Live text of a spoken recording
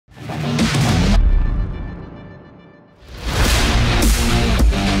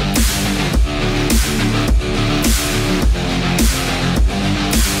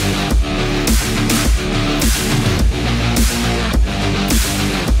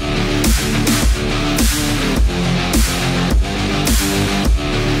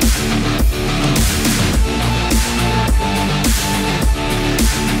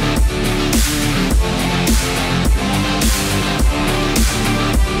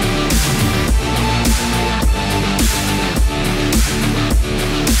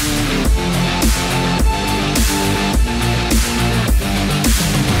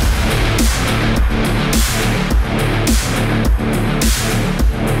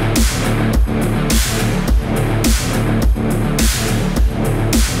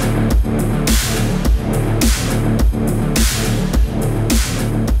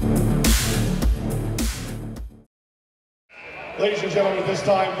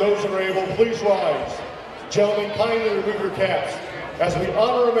those that are able, please rise. Gentlemen, kindly remove your caps as we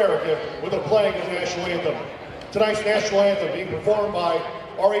honor America with the playing of the national anthem. Tonight's national anthem being performed by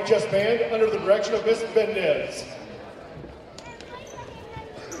RHS Band under the direction of Miss Mendez.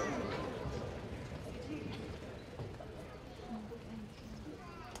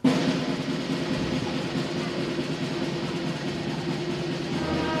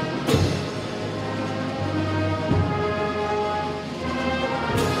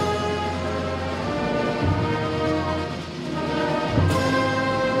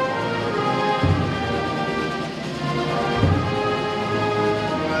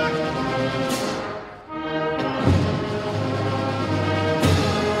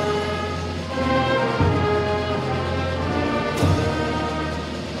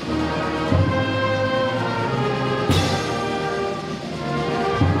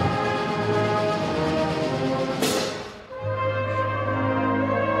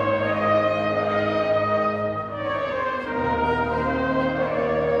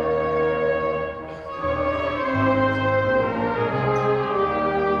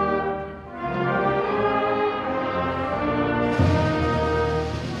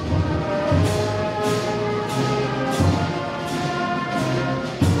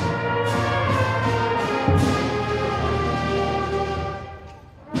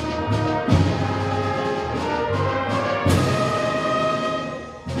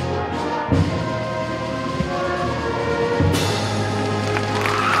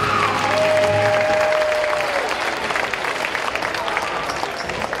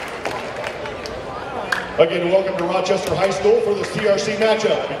 Again, welcome to Rochester High School for the CRC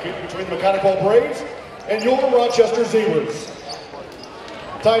matchup between the Maconaquah Braves and your Rochester Zebras.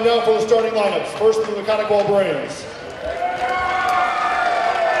 Time now for the starting lineups. First for the Maconaquah Braves.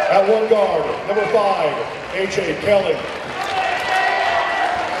 At one guard, number 5, A.J. Kelly.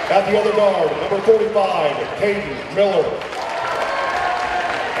 At the other guard, number 45, Caden Miller.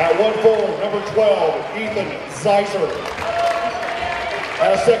 At one forward, number 12, Ethan Zeiser.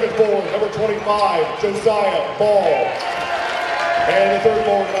 At second forward, number 25, Josiah Ball. And the third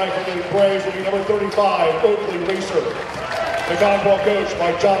forward tonight for the Braves will be number 35, Oakley Reeser. The Maconaquah coached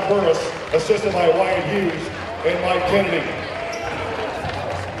by John Burris, assisted by Wyatt Hughes and Mike Kennedy.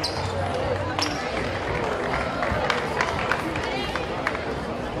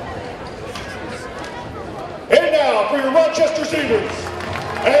 And now for your Rochester Zebras.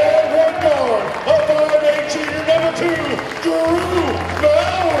 And one guard, a 5'8" junior, number 2, Drew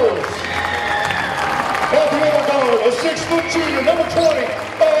Bowers. At the other guard, a 6-foot junior, number 20,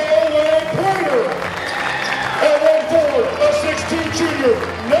 Owen Prater. At one forward, a 6'2" junior,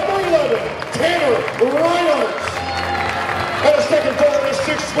 number 11, Tanner Reinhardt. At a second forward, a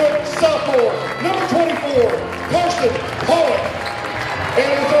 6-foot sophomore, number 24, Carson Pollock. And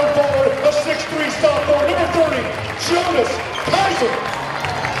at the third forward, a 6'3" sophomore, number 30, Jonas Kaiser.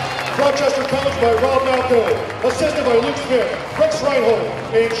 Rochester coached by Rob Malco, assisted by Luke Smith, Rex Reinhold,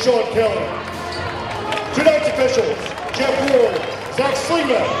 and Sean Kelly. Tonight's officials, Jeff Ward, Zach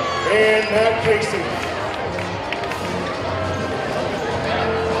Sleva, and Matt Casey.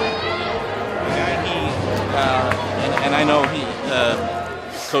 And I know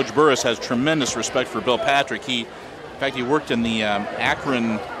Coach Burris has tremendous respect for Bill Patrick. In fact, he worked in the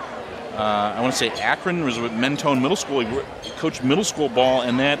Akron. I want to say Akron was with Mentone Middle School. He coached middle school ball,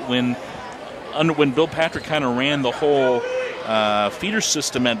 and that when Bill Patrick kind of ran the whole feeder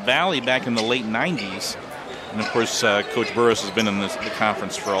system at Valley back in the late 90s. And of course, Coach Burris has been in the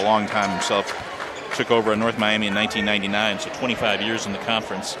conference for a long time himself. Took over at North Miami in 1999, so 25 years in the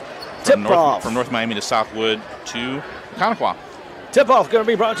conference. From North Miami to Southwood to Maconaquah. Tip-off going to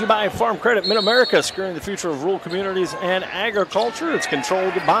be brought to you by Farm Credit Mid-America, securing the future of rural communities and agriculture. It's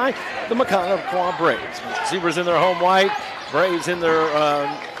controlled by the Maconaquah Braves. Zebras in their home white, Braves in their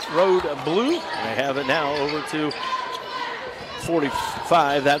road blue. They have it now over to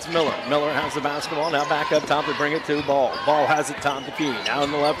 45. That's Miller. Miller has the basketball. Now back up top to bring it to Ball. Ball has it top to Key. Now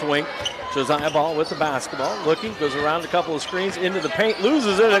in the left wing, Josiah Ball with the basketball. Looking, goes around a couple of screens, into the paint,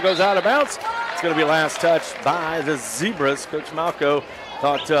 loses it. It goes out of bounds. It's going to be last touch by the Zebras. Coach Malco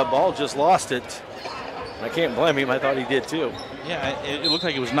thought Ball just lost it. I can't blame him. I thought he did too. Yeah, it looked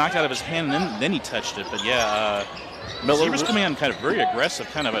like it was knocked out of his hand, and then he touched it. But yeah, Miller Zebras coming on kind of very aggressive,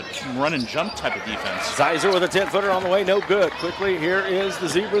 kind of a run and jump type of defense. Zeiser with a 10-footer on the way, no good. Quickly, here is the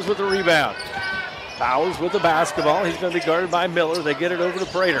Zebras with the rebound. Bowers with the basketball. He's going to be guarded by Miller. They get it over to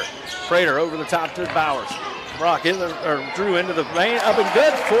Prater. Prater over the top to Bowers. Brock Drew into the lane, up and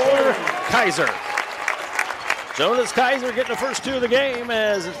good for Kaiser. Jonas Kaiser getting the first two of the game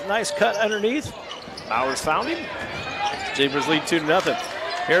as it's a nice cut underneath. Bowers found him. Zebras lead 2-0.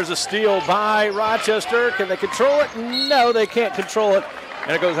 Here's a steal by Rochester. Can they control it? No, they can't control it.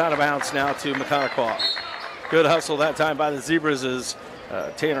 And it goes out of bounds now to Maconaquah. Good hustle that time by the Zebras as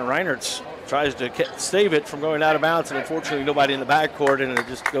Tanner Reinertz tries to save it from going out of bounds, and unfortunately nobody in the backcourt, and it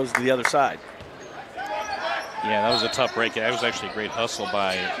just goes to the other side. Yeah, that was a tough break. That was actually a great hustle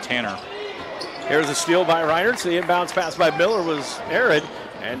by Tanner. Here's a steal by Reinertz. The inbounds pass by Miller was arid,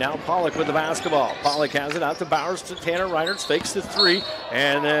 and now Pollock with the basketball. Pollock has it out to Bowers to Tanner Reinertz, fakes the three,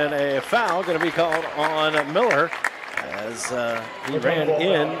 and then a foul going to be called on Miller as he ran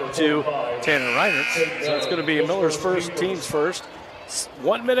into Tanner Reinertz. So it's going to be Miller's first, team's first.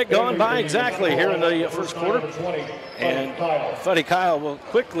 1 minute gone by exactly here in the first quarter. And Fuddy Kyle will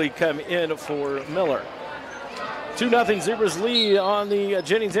quickly come in for Miller. 2-0 Zebras lead on the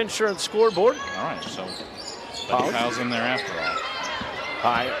Jennings Insurance scoreboard. All right, so Fuddy Kyle's in there after all.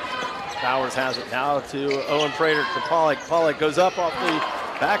 High. Bowers has it now to Owen Prater to Pollock. Pollock goes up off the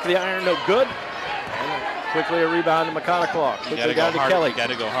back of the iron, no good. And quickly a rebound to Maconaquah. Quickly down to Kelly. You got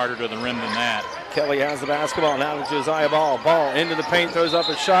to go harder to the rim than that. Kelly has the basketball now to Josiah Ball. Ball into the paint, throws up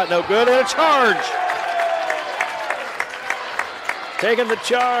a shot, no good, and a charge. Taking the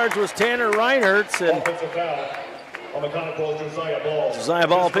charge was Tanner Reinertz, and Josiah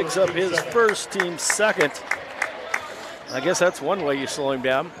Ball picks up his first, team's second. I guess that's one way you slow him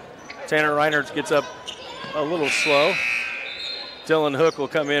down. Tanner Reinertz gets up a little slow. Dylan Hook will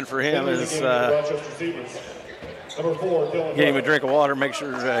come in for him as get him a drink of water, make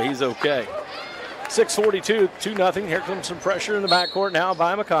sure he's okay. 6:42, 2-0. Here comes some pressure in the backcourt now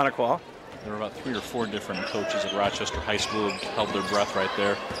by Maconaquah. There were about 3 or 4 different coaches at Rochester High School who held their breath right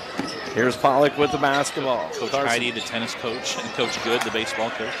there. Here's Pollock with the basketball. Coach Heidi, the tennis coach, and Coach Good, the baseball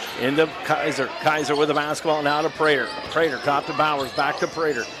coach. Into Kaiser. Kaiser with the basketball now to Prater. Prater, top to Bowers, back to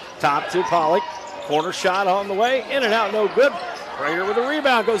Prater. Top to Pollock. Corner shot on the way. In and out, no good. Prater with a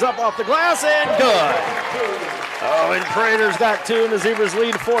rebound. Goes up off the glass and good. Oh, and Prater's got 2, and the Zebras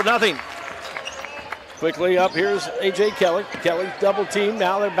lead 4-0. Quickly up, here's A.J. Kelly. Kelly double team,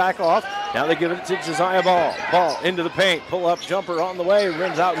 now they're back off. Now they give it to Josiah Ball. Ball into the paint, pull up jumper on the way,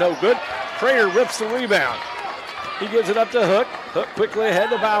 rims out, no good. Prater rips the rebound. He gives it up to Hook. Hook quickly ahead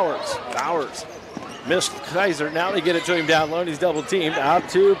to Bowers. Bowers missed Kaiser, now they get it to him down low, and he's double teamed. Out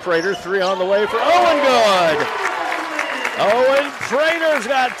to Prater, 3 on the way for Owen, good. Owen Prater's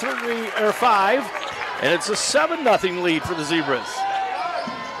got 5, and it's a 7-0 lead for the Zebras.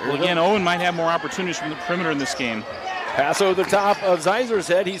 Well, again, Owen might have more opportunities from the perimeter in this game. Pass over the top of Zeiser's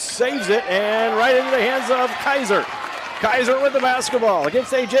head. He saves it, and right into the hands of Kaiser. Kaiser with the basketball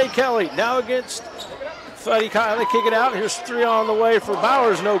against A.J. Kelly. Now against Fuddy Kyle. They kick it out. Here's 3 on the way for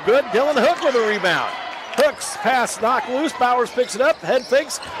Bowers. No good. Dylan Hook with a rebound. Hook's pass knocked loose. Bowers picks it up. Head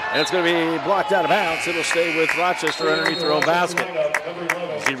fakes, and it's going to be blocked out of bounds. It'll stay with Rochester underneath their own basket.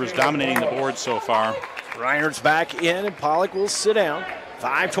 Zebras dominating the board so far. Reinert's back in, and Pollock will sit down.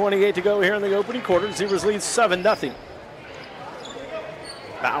 5:28 to go here in the opening quarter. Zebras lead 7-0.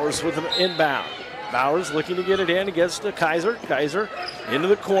 Bowers with an inbound. Bowers looking to get it in against Kaiser. Kaiser into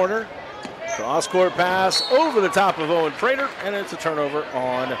the corner. Cross-court pass over the top of Owen Prater, and it's a turnover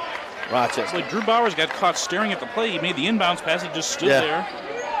on Rochester. It's like Drew Bowers got caught staring at the play. He made the inbounds pass. He just stood there.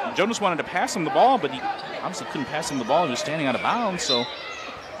 Jonas wanted to pass him the ball, but he obviously couldn't pass him the ball. He was standing out of bounds, so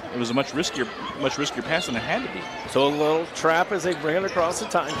it was a much riskier pass than it had to be. So a little trap as they bring it across the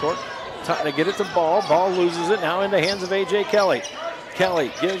time court. They get it to Ball. Ball loses it now in the hands of A.J. Kelly.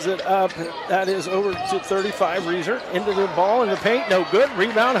 Kelly gives it up. That is over to 35. Reeser into the ball in the paint. No good.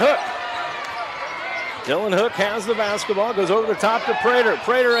 Rebound Hook. Dylan Hook has the basketball. Goes over the top to Prater.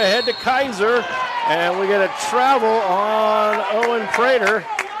 Prater ahead to Kaiser. And we get a travel on Owen Prater.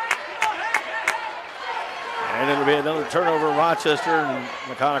 And it'll be another turnover in Rochester, and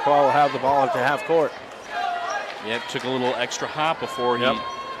Maconaquah will have the ball at the half court. Yeah, it took a little extra hop before he.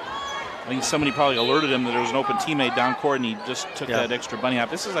 I think somebody probably alerted him that there was an open teammate down court, and he just took that extra bunny hop.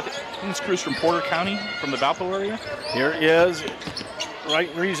 This is, I think this crew's from Porter County, from the Valpo area. Here is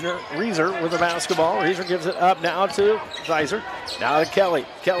Reeser with the basketball. Reeser gives it up now to Zeiser. Now to Kelly.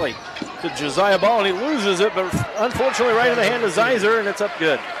 Kelly to Josiah Ball, and he loses it, but unfortunately right in the hand of Zeiser, and it's up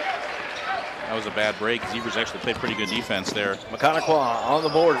good. That was a bad break. Zebras actually played pretty good defense there. Maconaquah on the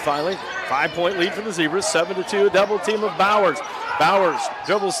board finally. 5-point lead for the Zebras. 7-2, double team of Bowers. Bowers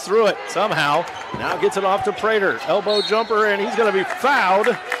dribbles through it somehow. Now gets it off to Prater. Elbow jumper, and he's going to be fouled.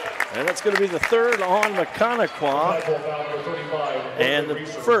 And that's going to be the 3rd on Maconaquah. And the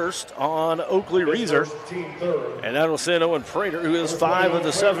 1st on Oakley Reeser. And that'll send Owen Prater, who is 5 of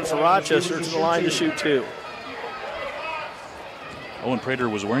the 7 for Rochester, to the line to shoot 2. Owen Prater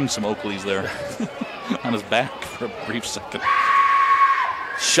was wearing some Oakleys there on his back for a brief second.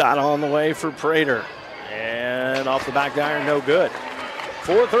 Shot on the way for Prater. And off the back iron, no good.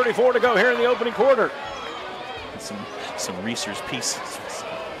 4:34 to go here in the opening quarter. Some Reese's Pieces.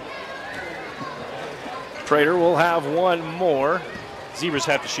 Prater will have one more. Zebras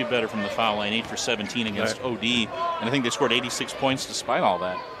have to shoot better from the foul line, 8 for 17 against OD. And I think they scored 86 points despite all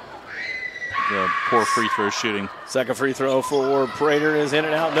that. The poor free throw shooting. Second free throw for Prater is in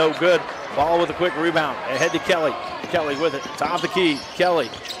and out, no good. Ball with a quick rebound. Ahead to Kelly. Kelly with it. Top of the key. Kelly.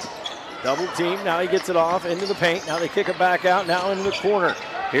 Double team. Now he gets it off into the paint. Now they kick it back out. Now into the corner.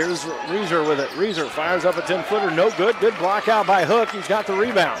 Here's Reeser with it. Reeser fires up a 10-footer. No good. Good block out by Hook. He's got the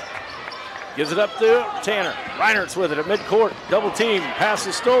rebound. Gives it up to Tanner. Reinert's with it at midcourt. Double team. Pass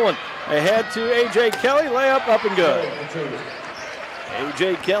is stolen. Ahead to A.J. Kelly. Layup up and good.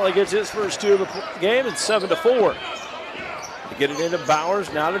 A.J. Kelly gets his first two of the game. It's 7-4. To get it into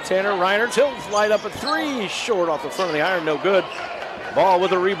Bowers. Now to Tanner Reinert. He'll light up a three. Short off the front of the iron. No good. Ball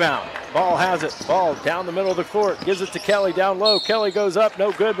with a rebound. Ball has it. Ball down the middle of the court. Gives it to Kelly down low. Kelly goes up.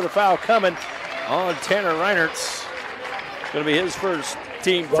 No good, but a foul coming on Tanner Reinert's. Going to be his first.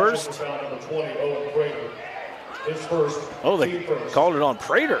 Team first. Oh, they called it on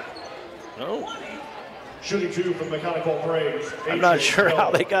Prater. Oh. Shooting two from Maconaquah Braves. I'm not sure how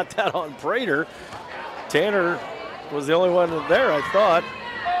they got that on Prater. Tanner was the only one there, I thought.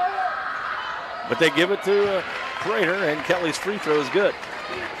 But they give it to Prater, and Kelly's free throw is good.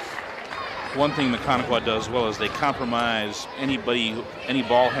 One thing Maconaquah does well is they compromise any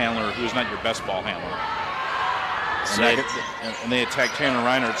ball handler who is not your best ball handler. And they attacked Tanner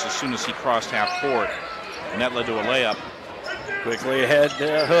Reinert's as soon as he crossed half court, and that led to a layup. Quickly ahead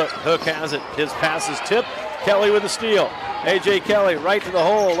to Hook. Hook has it. His pass is tipped. Kelly with the steal. A.J. Kelly right to the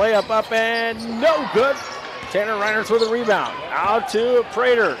hole. Layup up and no good. Tanner Reinert's with a rebound. Out to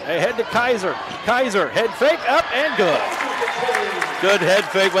Prater. Ahead to Kaiser. Kaiser head fake up and good. Good head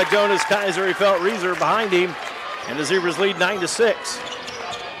fake by Jonas Kaiser. He felt Reeser behind him, and the Zebras lead 9-6.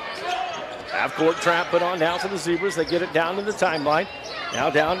 Half-court trap put on now for the Zebras. They get it down to the timeline. Now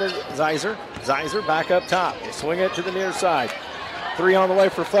down to Zeiser. Zeiser back up top. They swing it to the near side. Three on the way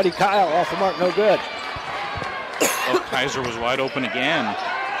for Fuddy Kyle. Off the mark, no good. Oh, Kaiser was wide open again.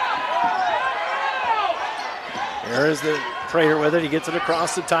 There is the Prater with it. He gets it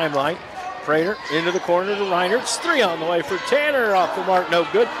across the timeline. Prater into the corner to Reinert's. Three on the way for Tanner. Off the mark, no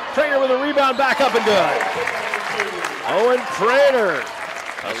good. Prater with a rebound, back up and good. Owen Prater.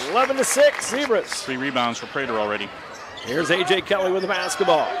 11-6, Zebras. 3 rebounds for Prater already. Here's A.J. Kelly with the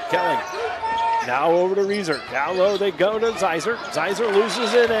basketball. Kelly now over to Reeser. Down low they go to Zeiser. Zeiser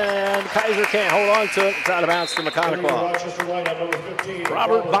loses it, and Kaiser can't hold on to it. It's out of bounds to Maconaquah.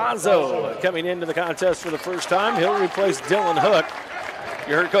 Robert Bonzo coming into the contest for the first time. He'll replace Dylan Hook.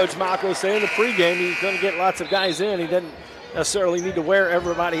 You heard Coach Maconaquah say in the pregame he's going to get lots of guys in. He doesn't necessarily need to wear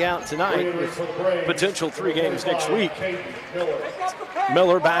everybody out tonight with potential 3 games next week.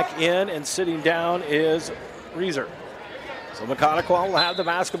 Miller back in, and sitting down is Reeser. So Maconaquah will have the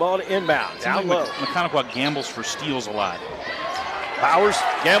basketball to inbound. Down low. Maconaquah gambles for steals a lot. Bowers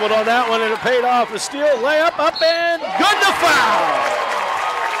gambled on that one, and it paid off. A steal, layup, up, and good to foul.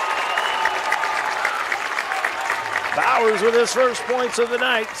 Bowers with his first points of the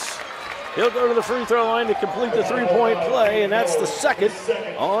night. He'll go to the free throw line to complete the 3-point play, and that's the second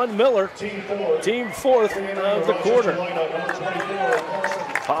on Miller. Team fourth of the quarter.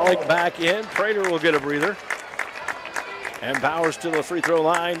 Pollock back in. Prater will get a breather. And Bowers to the free throw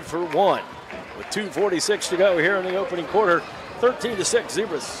line for 1. With 2:46 to go here in the opening quarter. 13-6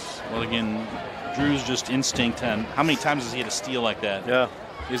 Zebras. Well, again, Drew's just instinct. And how many times has he had a steal like that? Yeah.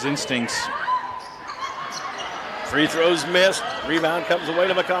 His instincts. Free throws missed. Rebound comes away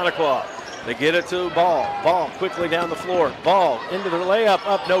to Maconaquah. They get it to Ball. Ball quickly down the floor. Ball into the layup.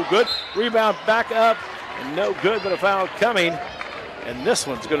 Up, no good. Rebound back up. And no good, but a foul coming. And this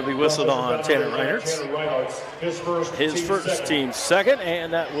one's going to be whistled on Tanner Reinert's. His first team second,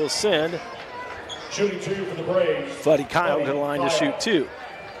 and that will send Shooting 2 for the Braves. Fuddy Kyle to the line to shoot 2.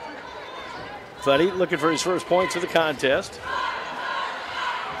 Fuddy looking for his first points of the contest.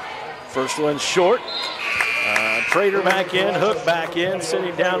 First one short. Prater back in, Hook back in.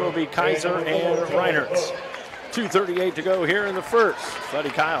 Sitting down will be Kaiser and Reinert's. 2:38 to go here in the first. Fuddy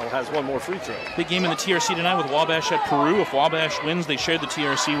Kyle has one more free throw. Big game in the TRC tonight with Wabash at Peru. If Wabash wins, they share the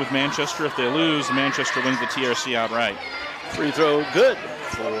TRC with Manchester. If they lose, Manchester wins the TRC outright. Free throw good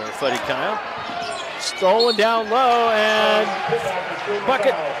for Fuddy Kyle. Stolen down low, and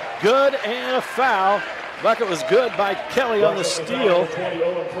bucket good, and a foul. Bucket was good by Kelly on the steal.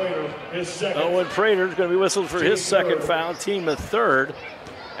 Owen Prater is going to be whistled for his second foul, team a third.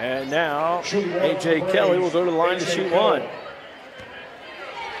 And now A.J. Kelly will go to the line to shoot 1.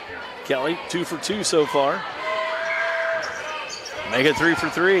 Kelly, 2 for 2 so far. Make it 3 for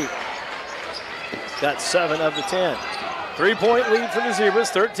 3. Got 7 of the 10. 3-point lead for the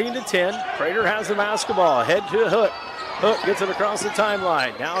Zebras, 13-10. Prater has the basketball. Head to Hook. Hook gets it across the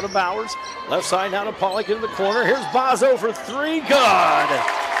timeline. Now to Bowers. Left side now to Pollock into the corner. Here's Bazo for 3. Good.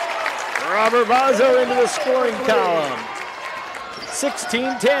 Robert Bazo into the scoring column.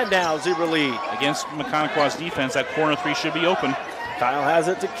 16-10 now, Zebra lead. Against Maconaquah's defense, that corner 3 should be open. Kyle has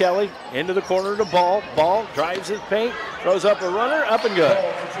it to Kelly. Into the corner to Ball. Ball drives his paint. Throws up a runner. Up and good.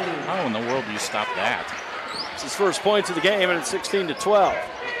 How in the world do you stop that? It's his first points of the game, and it's 16-12.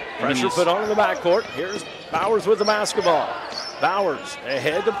 Pressure put on in the backcourt. Here's Bowers with the basketball. Bowers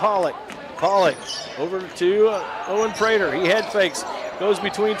ahead to Pollock. Pollock over to Owen Prater. He head fakes. Goes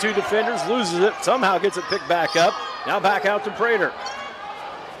between 2 defenders. Loses it. Somehow gets it picked back up. Now back out to Prater.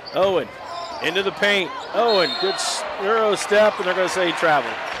 Owen into the paint. Owen, good Euro step, and they're going to say he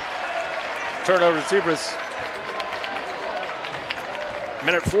traveled. Turnover to Zebras.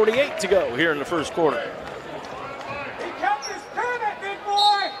 Minute 48 to go here in the first quarter.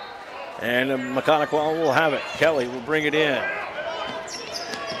 And Maconaquah will have it. Kelly will bring it in.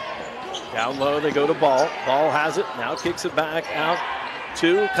 Down low, they go to Ball. Ball has it, now kicks it back out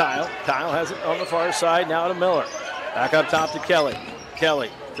to Kyle. Kyle has it on the far side, now to Miller. Back up top to Kelly.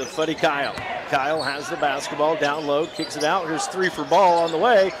 Kelly to Fuddy Kyle. Kyle has the basketball down low, kicks it out. Here's 3 for Ball on the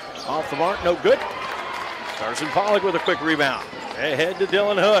way. Off the mark, no good. Carson Pollock with a quick rebound. Ahead to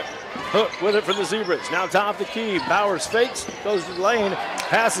Dylan Hook. Hook with it for the Zebras. Now top the key. Bowers fakes, goes to the lane.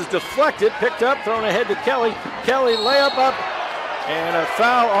 Pass is deflected, picked up, thrown ahead to Kelly. Kelly layup up, and a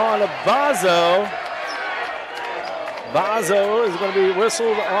foul on Bazo. Bazo is going to be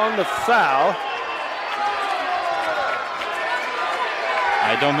whistled on the foul.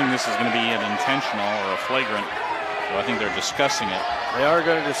 I don't think this is going to be an intentional or a flagrant, so I think they're discussing it. They are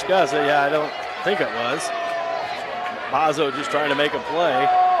going to discuss it. Yeah, I don't think it was. Bazo just trying to make a play.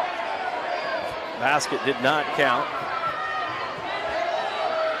 Basket did not count.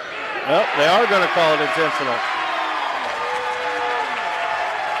 Well, they are going to call it intentional.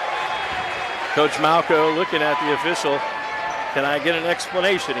 Coach Malco looking at the official. Can I get an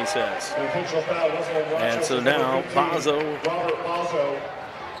explanation, he says. And so now Bazo. Robert Bazo.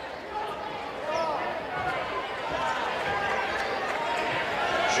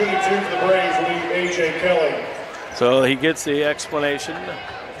 Shooting 2 for the Braves will be A.J. Kelly. So he gets the explanation.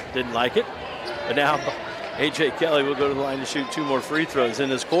 Didn't like it. But now A.J. Kelly will go to the line to shoot 2 more free throws in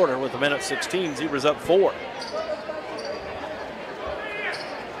this quarter with a minute 16. Zebras up 4.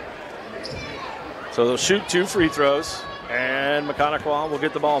 So they'll shoot 2 free throws, and Maconaquah will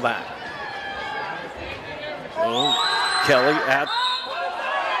get the ball back. So Kelly at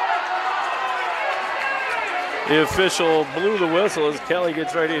the official blew the whistle as Kelly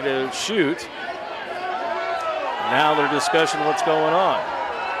gets ready to shoot. Now they're discussing what's going on.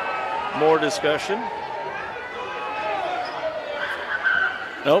 More discussion.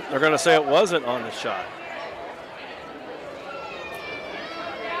 Nope, they're going to say it wasn't on the shot.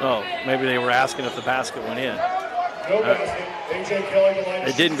 Oh, maybe they were asking if the basket went in. No basket. A.J. Kelly, the line.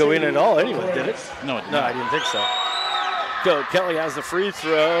 It didn't go in at all anyway, did it? No, it did No, not. I didn't think so. Go, Kelly has the free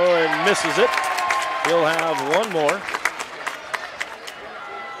throw and misses it. He'll have one more.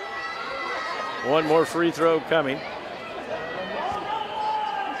 One more free throw coming.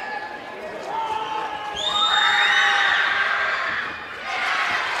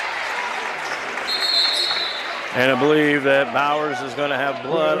 And I believe that Bowers is going to have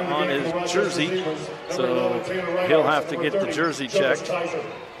blood on his jersey, so he'll have to get the jersey checked.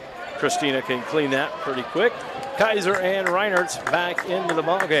 Christina can clean that pretty quick. Kaiser and Reinert's back into the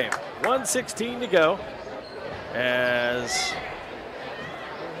ball game. 1:16 to go as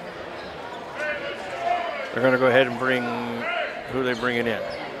they're going to go ahead and bring, who are they bringing in?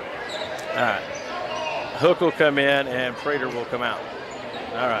 All right. Hook will come in and Prater will come out.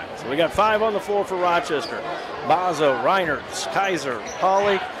 All right, so we got 5 on the floor for Rochester. Bazo, Reinertz, Kaiser,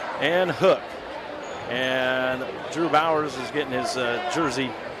 Polly, and Hook. And Drew Bowers is getting his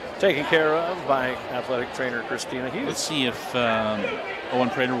jersey taken care of by athletic trainer Christina Hughes. Let's see if Owen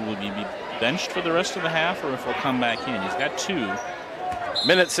Prater will be benched for the rest of the half or if he'll come back in. He's got 2.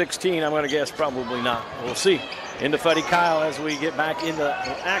 Minute 16, I'm going to guess probably not. We'll see. Into Fuddy Kyle as we get back into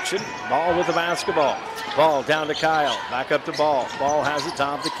action. Ball with the basketball. Ball down to Kyle. Back up to Ball. Ball has it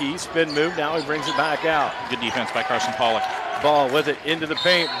top the key. Spin move. Now he brings it back out. Good defense by Carson Pollock. Ball with it into the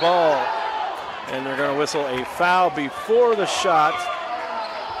paint. Ball. And they're going to whistle a foul before the shot.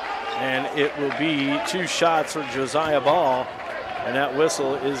 And it will be 2 shots for Josiah Ball. And that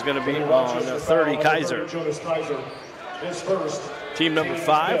whistle is going to be on 30 Kaiser. Team number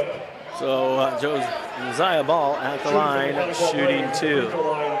 5. So Josiah Ball at the line, shooting 2.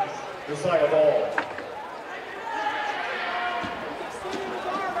 Josiah Ball.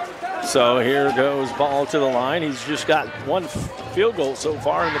 So here goes Ball to the line. He's just got 1 field goal so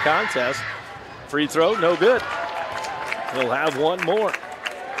far in the contest. Free throw, no good. He'll have 1 more.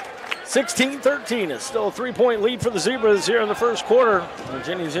 16-13. It's still a 3-point lead for the Zebras here in the first quarter on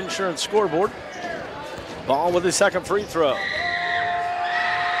Jenny's Insurance scoreboard. Ball with his second free throw.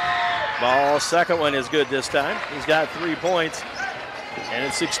 Ball's second one is good this time. He's got 3 points, and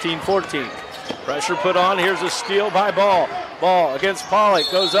it's 16-14. Pressure put on. Here's a steal by Ball. Ball against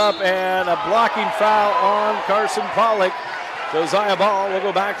Pollock. Goes up, and a blocking foul on Carson Pollock. Josiah Ball will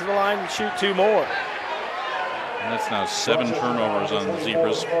go back to the line and shoot 2 more. And that's now 7 turnovers on the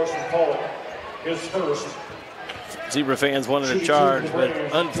Zebras. His first. Zebra fans wanted a charge, but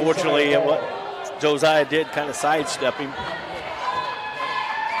unfortunately, what Josiah did kind of sidestep him.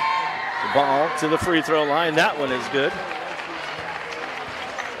 The Ball to the free throw line. That one is good.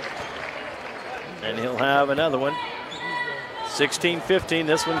 And he'll have another one. 16-15.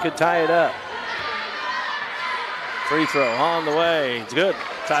 This one could tie it up. Free throw on the way. It's good.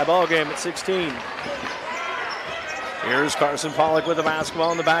 Tie ball game at 16. Here's Carson Pollock with the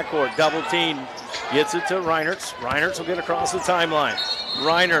basketball in the backcourt. Double team. Gets it to Reinertz. Reinertz will get across the timeline.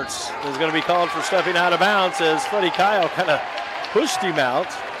 Reinertz is going to be called for stepping out of bounds as Freddie Kyle kind of pushed him out.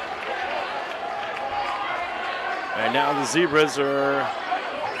 And now the Zebras are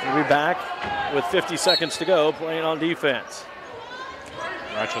going to be back with 50 seconds to go, playing on defense.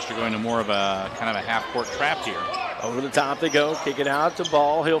 Rochester going to more of a kind of a half-court trap here. Over the top they go, kick it out to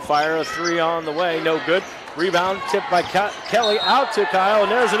Ball. He'll fire a 3 on the way, no good. Rebound tipped by Kelly out to Kyle,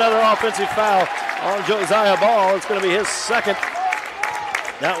 and there's another offensive foul on Josiah Ball. It's going to be his second.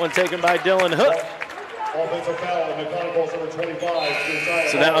 That one taken by Dylan Hook. Offensive foul, Maconaquah number 25.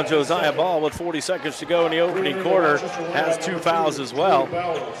 So now Josiah Ball with 40 seconds to go in the opening quarter has 2 fouls as well.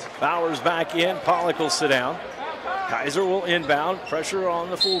 Bowers back in, Pollock will sit down. Kaiser will inbound. Pressure on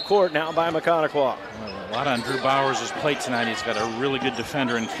the full court now by Maconaquah. A lot on Drew Bowers' plate tonight. He's got a really good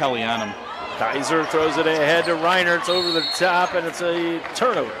defender in Kelly on him. Kaiser throws it ahead to Reinertz over the top, and it's a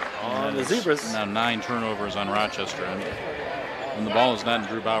turnover on the Zebras. Now 9 turnovers on Rochester. And when the ball is not in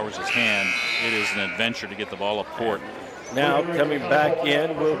Drew Bowers' hand, it is an adventure to get the ball up court. Now coming back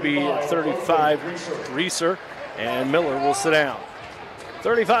in will be 35 Reeser, and Miller will sit down.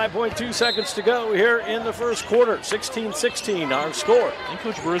 35.2 seconds to go here in the first quarter. 16-16 our score. I think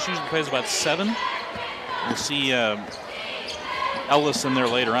Coach Burris usually plays about 7. We'll see Ellis in there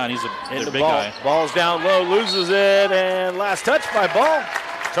later on. He's a big guy. Ball's down low, loses it, and last touch by Ball.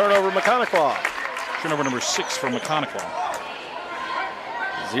 Turnover Maconaquah. Turnover number 6 for Maconaquah.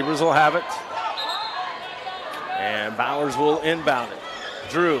 Zebras will have it. And Bowers will inbound it.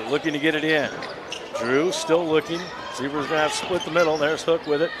 Drew looking to get it in. Drew still looking. Zebras going to have to split the middle. There's Hook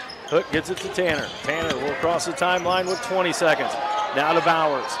with it. Hook gets it to Tanner. Tanner will cross the timeline with 20 seconds. Now to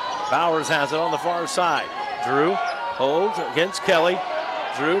Bowers. Bowers has it on the far side. Drew holds against Kelly.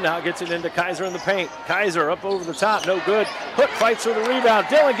 Drew now gets it into Kaiser in the paint. Kaiser up over the top, no good. Hook fights for the rebound.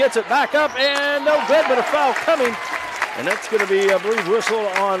 Dillon gets it back up and no good, but a foul coming. And that's going to be, I believe, whistle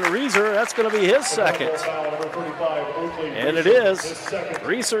on Reeser. That's going to be his second. And it is.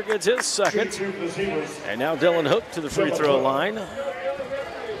 Reeser gets his second. And now Dylan Hook to the free throw line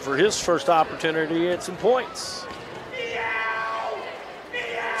for his first opportunity at some points.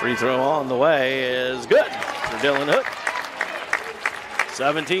 Free throw on the way is good for Dylan Hook.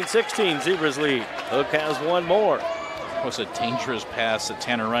 17-16, Zebras lead. Hook has 1 more. It was a dangerous pass that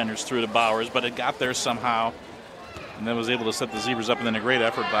Tanner Reinertz threw to Bowers, but it got there somehow. And then was able to set the Zebras up, and then a great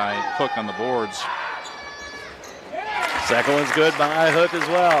effort by Hook on the boards. Second one's good by Hook as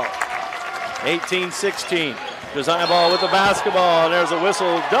well. 18-16. Josiah Ball with the basketball, and there's a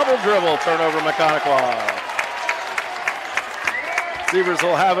whistle. Double dribble, turnover Maconaquah. Zebras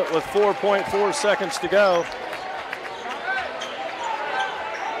will have it with 4.4 seconds to go.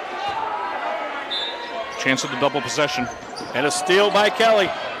 Chance of the double possession. And a steal by Kelly.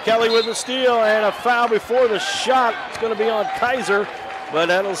 Kelly with the steal and a foul before the shot. It's going to be on Kaiser, but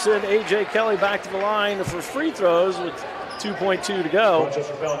that'll send A.J. Kelly back to the line for free throws with 2.2 to go.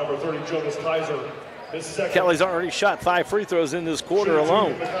 Rochester foul number 30, Jonas Kaiser. Kelly's already shot 5 free throws in this quarter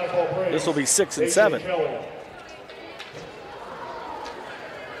alone. This will be 6 and 7.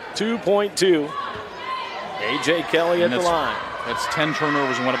 2.2. A.J. Kelly at the line. That's 10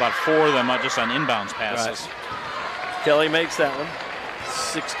 turnovers and what about 4 of them just on inbounds passes. Right. Kelly makes that one.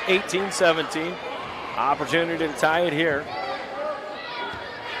 18-17. Opportunity to tie it here.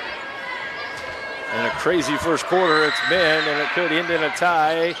 And a crazy first quarter it's been, and it could end in a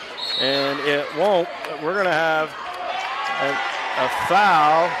tie. and it won't. We're going to have a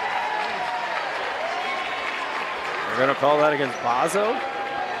foul. We're going to call that against Bazo.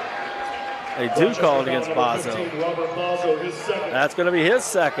 They do call it against Bazo. That's going to be his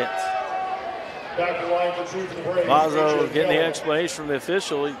second. Bazo getting the explanation from the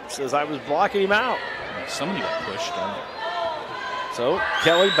official. He says, I was blocking him out. Somebody got pushed. So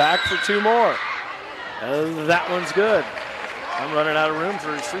Kelly back for 2 more. And that one's good. I'm running out of room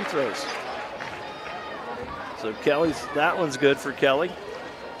for his free throws. So that one's good for Kelly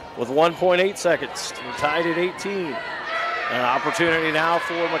with 1.8 seconds. We're tied at 18. An opportunity now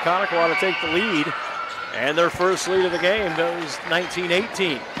for Maconaquah to take the lead. And their first lead of the game goes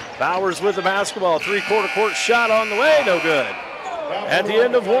 19-18. Bowers with the basketball. 3/4 court shot on the way. No good. At the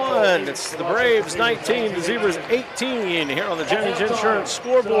end of one, it's the Braves 19, the Zebras 18 here on the Jennings Insurance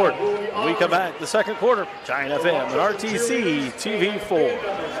scoreboard. When we come back the second quarter, Giant FM and RTC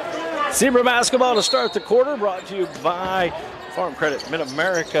TV4. Zebra basketball to start the quarter, brought to you by Farm Credit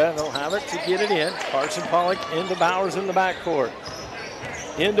Mid-America. They'll have it to get it in. Carson Pollock into Bowers in the backcourt.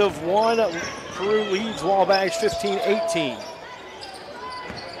 End of one, Peru leads Wabash 15-18.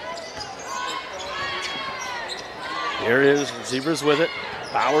 Here is Zebras with it.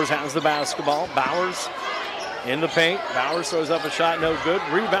 Bowers has the basketball. Bowers in the paint. Bowers throws up a shot, no good.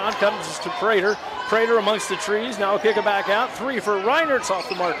 Rebound comes to Prater. Prater amongst the trees. Now kick it back out. 3 for Reinert's off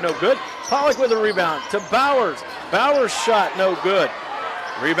the mark, no good. Pollock with a rebound to Bowers. Bowers shot, no good.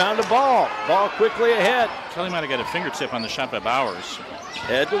 Rebound to Ball. Ball quickly ahead. Kelly might have got a fingertip on the shot by Bowers.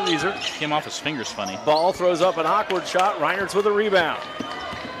 Head to Reeser. Came off his fingers funny. Ball throws up an awkward shot. Reinert's with a rebound.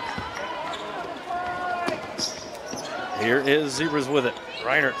 Here is Zebras with it.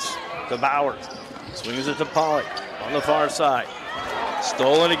 Reinert's to Bowers. Swings it to Pollock on the far side.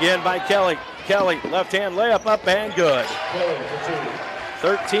 Stolen again by Kelly. Kelly, left hand layup up and good.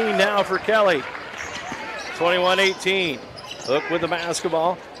 13 now for Kelly. 21-18. Hook with the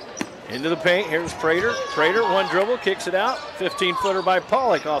basketball. Into the paint. Here's Prater. Prater, one dribble, kicks it out. 15-footer by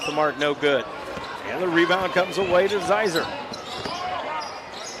Pollock off the mark, no good. And the rebound comes away to Zeiser.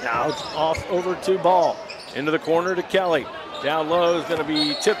 Now it's off over to Ball. Into the corner to Kelly. Down low is going to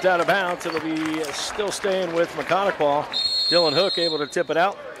be tipped out of bounds. It'll be still staying with Maconaquah. Dylan Hook able to tip it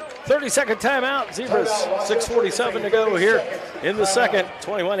out. 30-second timeout. Zebras, 6:47 to go here in the second.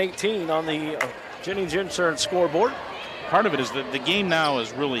 21-18 on the Jennings Insurance scoreboard. Part of it is that the game now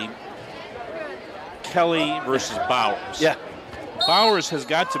is really Kelly versus Bowers. Yeah. Bowers has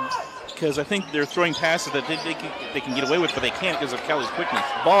got to, because I think they're throwing passes that they can get away with, but they can't because of Kelly's quickness.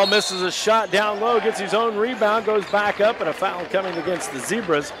 Ball misses a shot down low, gets his own rebound, goes back up, and a foul coming against the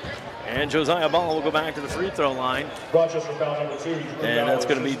Zebras. And Josiah Ball will go back to the free throw line. Rochester foul number 2. And that's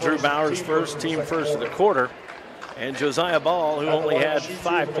going to be Drew Bowers' first, team first of the quarter. And Josiah Ball, who only had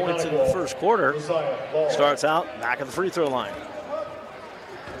 5 points in the first quarter, starts out back at the free throw line.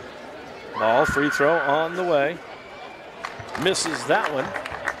 Ball, free throw on the way. Misses that one.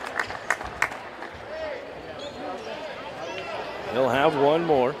 He'll have one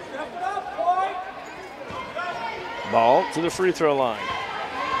more. Ball to the free throw line.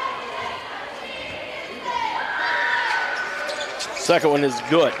 Second one is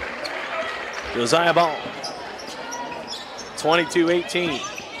good. Josiah Ball. 22-18.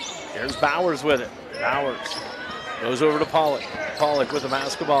 Here's Bowers with it. Bowers goes over to Pollock. Pollock with the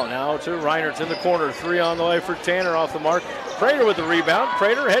basketball. Now to Reinert's in the corner. 3 on the way for Tanner off the mark. Prater with the rebound.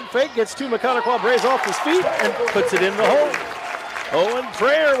 Prater head fake. Gets to Maconaquah. Brays off his feet and puts it in the hole. Owen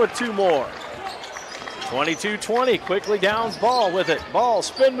Prater with 2 more. 22-20. Quickly downs Ball with it. Ball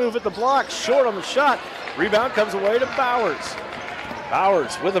spin move at the block. Short on the shot. Rebound comes away to Bowers.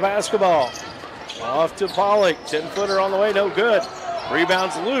 Bowers with the basketball. Off to Pollock. 10-footer on the way. No good.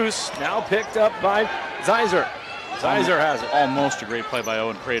 Rebounds loose. Now picked up by Zeiser. Zeiser has it. Almost a great play by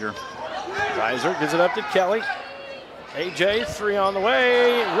Owen Prater. Zeiser gives it up to Kelly. AJ, 3 on the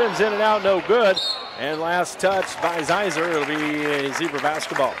way. Rims in and out. No good. And last touch by Zeiser. It'll be a Zebra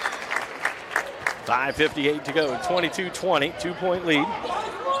basketball. 5:58 to go. 22-20. 2-point lead.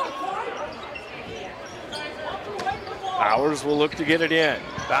 Bowers will look to get it in.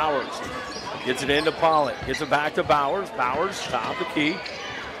 Bowers gets it into Pollock. Gets it back to Bowers. Bowers, top the key.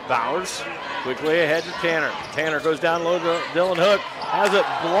 Bowers quickly ahead to Tanner. Tanner goes down low to Dylan Hook. Has it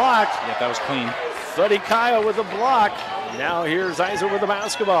blocked. Yeah, that was clean. Freddie Kaya with the block. Now here's Zeiser with the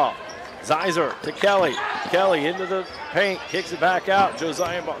basketball. Zeiser to Kelly. Kelly into the paint. Kicks it back out.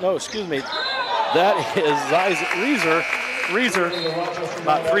 Josiah Ball. No, excuse me. That is Zeiser. Reeser,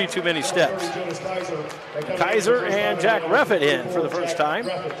 about 3 too many steps. Kaiser and Jack Reffett in for the first time.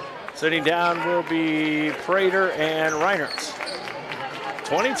 Sitting down will be Prater and Reinert's.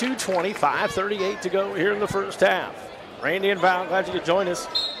 22-20, 5:38 to go here in the first half. Randy and Val, glad you could join us.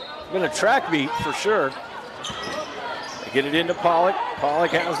 Been a track meet for sure. They get it into Pollock.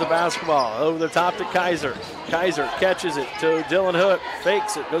 Pollock has the basketball over the top to Kaiser. Kaiser catches it to Dylan Hook,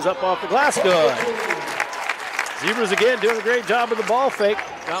 fakes it, goes up off the glass, good. Zebras again doing a great job with the ball fake.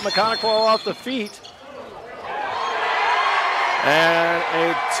 Got Maconaquah off the feet. And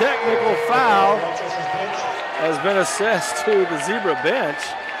a technical foul has been assessed to the Zebra bench.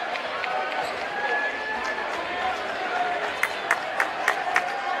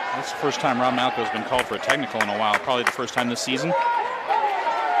 That's the first time Rob Malco has been called for a technical in a while, probably the first time this season.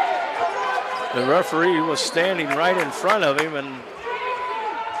 The referee was standing right in front of him, and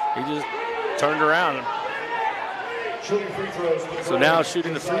he just turned around. So now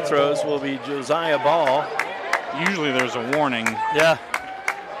shooting the free throws will be Josiah Ball. Usually there's a warning. Yeah.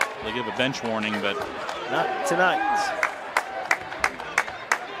 They give a bench warning, but not tonight.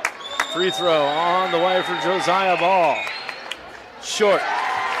 Free throw on the way for Josiah Ball. Short.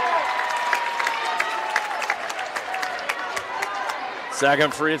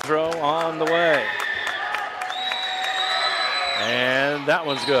 Second free throw on the way. And that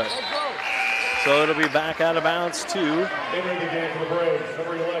one's good. So it'll be back out of bounds to Entering the game for the Braves,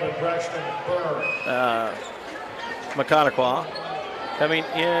 number 11, Braxton Burner. Maconaquah. Coming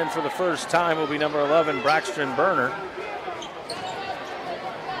in for the first time will be number 11, Braxton Burner.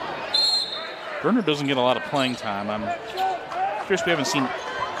 Burner doesn't get a lot of playing time. I'm curious, we haven't seen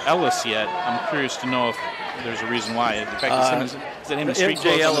Ellis yet. I'm curious to know if there's a reason why. In fact, is it him in street clothes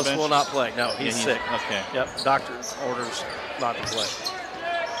on MJ the Ellis bench? will not play. No, he's sick. Okay. Yep, doctor orders not to play.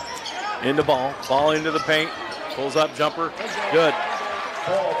 Into ball. Ball into the paint. Pulls up jumper. Good.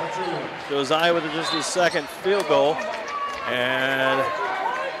 Josiah with just his second field goal. And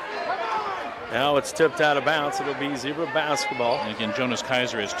now it's tipped out of bounds. It'll be Zebra basketball. And again, Jonas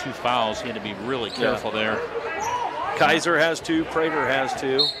Kaiser has 2 fouls. He had to be really careful there. Kaiser has 2. Prater has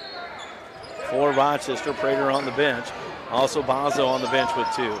 2. For Rochester, Prater on the bench. Also Bazo on the bench with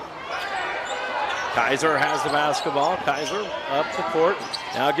 2. Kaiser has the basketball. Kaiser up the court.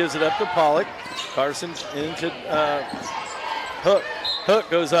 Now gives it up to Pollock. Carson into Hook. Hook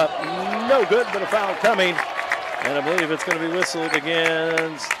goes up. No good, but a foul coming. And I believe it's going to be whistled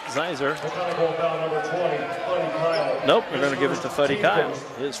against Zeiser. Nope, they're going to give it to Fuddy Kyle.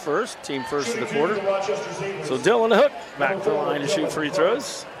 His first, team first of the quarter. So Dylan Hook back to the line to shoot free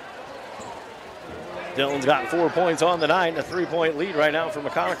throws. Dylan's got 4 points on the night and a 3-point lead right now for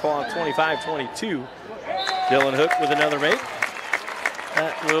Maconaquah on 25-22. Dylan Hook with another make.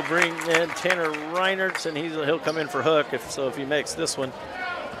 That will bring in Tanner Reinerts, and he'll come in for Hook. If he makes this one,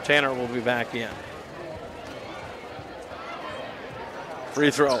 Tanner will be back in.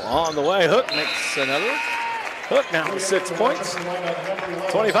 Free throw on the way. Hook makes another. Hook now with 6 points.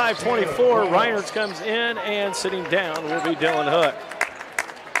 25-24. Reinerts comes in, and sitting down will be Dylan Hook.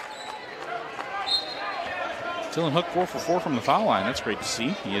 Dylan Hook 4 for 4 from the foul line. That's great to see.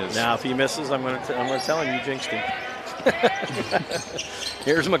 He is. Now, if he misses, I'm going to tell him you jinxed him.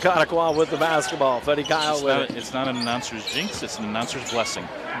 Here's Maconaquah with the basketball. Fuddy Kyle with it. It's not an announcer's jinx. It's an announcer's blessing.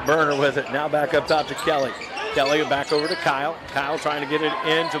 Burner with it. Now back up top to Kelly. Kelly back over to Kyle. Kyle trying to get it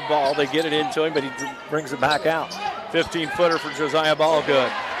into Ball. They get it into him, but he brings it back out. 15-footer for Josiah Ball. Good.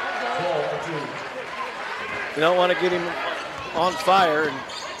 You don't want to get him on fire. And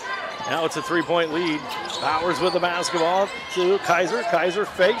now it's a 3-point lead. Bowers with the basketball to Kaiser. Kaiser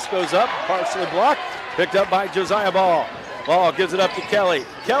fakes, goes up, partially blocked. Picked up by Josiah Ball. Ball gives it up to Kelly.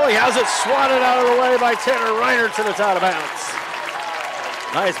 Kelly has it swatted out of the way by Tanner Reinerts, and it's out of bounds.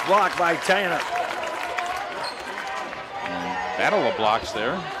 Nice block by Tanner. Battle of blocks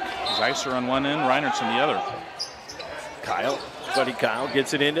there. Zeiser on one end, Reinerts on the other. Kyle, Buddy Kyle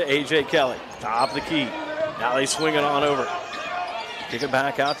gets it into A.J. Kelly. Top of the key. Now they swing it on over. Kick it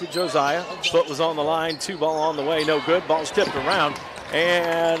back out to Josiah. Foot was on the line. 2 ball on the way. No good. Ball's tipped around.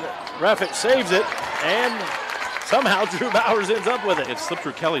 And Reffitt saves it. And somehow Drew Bowers ends up with it. It slipped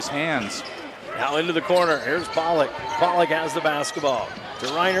through Kelly's hands. Now into the corner. Here's Pollock. Pollock has the basketball. To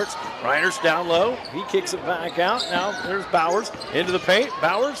Reinerts. Reinerts down low. He kicks it back out. Now there's Bowers into the paint.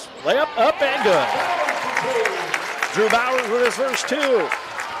 Bowers, layup, up and good. Drew Bowers with his first 2.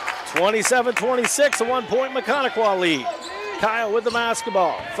 27-26, a 1-point Maconaquah lead. Kyle with the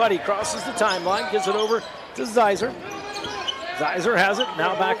basketball. Fuddy crosses the timeline, gives it over to Zeiser. Zeiser has it,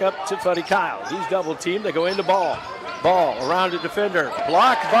 now back up to Fuddy Kyle. He's double teamed, they go into Ball. Ball around the defender.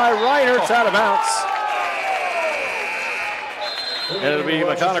 Blocked by Reinerts, out of bounds. And it'll be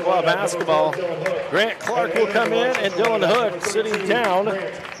Maconaquah basketball. Grant Clark will come in, and Dylan Hook sitting down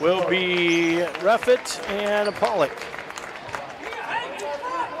will be Reffitt and Pollock.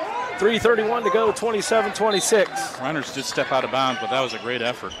 3:31 to go, 27-26. Reiners did step out of bounds, but that was a great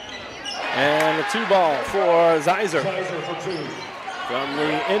effort. And a 2-ball for Zeiser from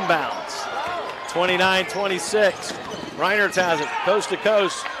the inbounds. 29-26. Reinertz has it, coast to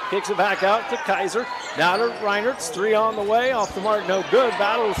coast. Kicks it back out to Kaiser. Now to Reinertz, 3 on the way. Off the mark, no good.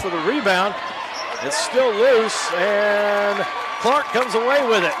 Battles for the rebound. It's still loose, and Clark comes away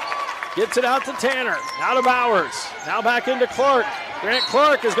with it. Gets it out to Tanner. Now to Bowers. Now back into Clark. Grant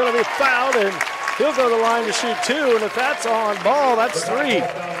Clark is going to be fouled, and he'll go to the line to shoot 2. And if that's on Ball, that's 3.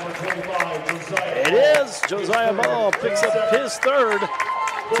 It is. Josiah Ball picks up his 3rd,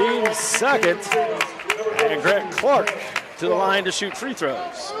 team's 2nd. And Grant Clark to the line to shoot free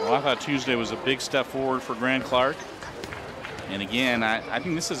throws. Well, I thought Tuesday was a big step forward for Grant Clark. And again, I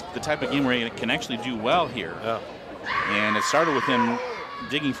think this is the type of game where he can actually do well here. Yeah. And it started with him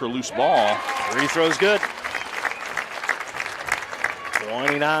digging for a loose ball. Free throw's good.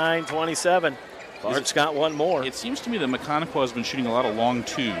 29-27. Clark's got one more. It seems to me that Maconaquah has been shooting a lot of long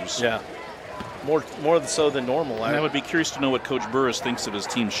 2s. Yeah. More so than normal. And I would be curious to know what Coach Burris thinks of his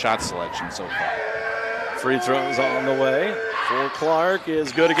team's shot selection so far. Free throws on the way for Clark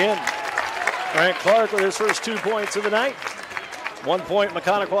is good again. Grant Clark with his first 2 points of the night. 1 point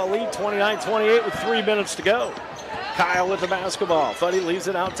Maconaquah lead, 29-28 with 3 minutes to go. Kyle with the basketball. Fuddy leaves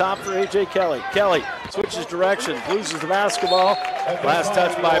it out top for A.J. Kelly. Kelly switches direction, loses the basketball. Last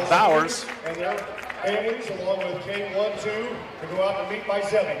touch by Bowers. And their families, along with K1-2, to go out and meet by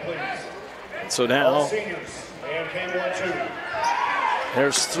 7, please. So now All seniors and K1-2.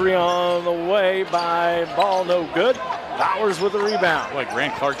 there's 3 on the way by Ball, no good. Bowers with the rebound. Boy,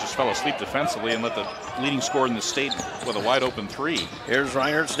 Grant Clark just fell asleep defensively and let the leading scorer in the state with a wide open 3. Here's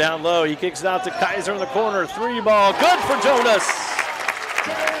Reinertz down low. He kicks it out to Kaiser in the corner. 3-ball, good for Jonas.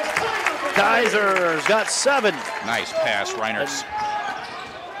 Kaiser's got 7. Nice pass, Reinertz.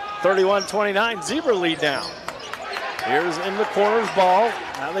 31-29, Zebra lead now. Here's in the corners Ball.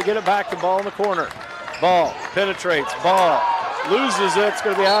 Now they get it back to Ball in the corner. Ball penetrates, Ball loses it. It's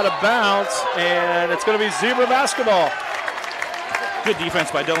going to be out of bounds, and it's going to be Zebra basketball. Good defense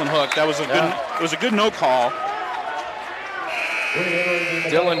by Dylan Hook. That was a good. It was a good no call.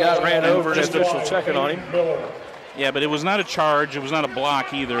 Dylan got ran over, and official checking on him. Yeah, but it was not a charge. It was not a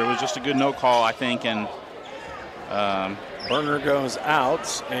block either. It was just a good no call, I think. And Burner goes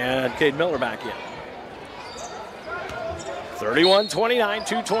out, and Cade Miller back in. 31-29,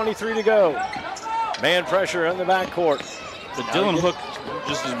 2:23 to go. Man pressure in the backcourt. But Dylan Hook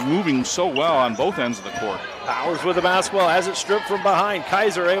just is moving so well on both ends of the court. Bowers with the basketball, has it stripped from behind.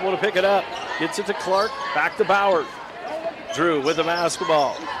 Kaiser able to pick it up. Gets it to Clark, back to Bowers. Drew with the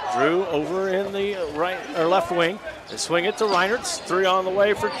basketball. Drew over in the right or left wing. They swing it to Reinertz. 3 on the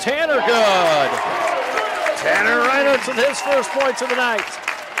way for Tanner. Good. Tanner Reinertz with his first points of the night.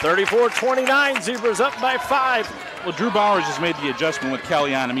 34-29. Zebras up by 5. Well, Drew Bowers has made the adjustment with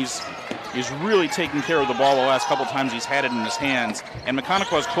Kelly on him. He's really taken care of the ball the last couple times he's had it in his hands. And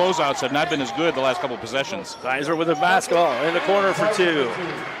Maconaquah's closeouts have not been as good the last couple possessions. Zeiser with the basketball in the corner for 2.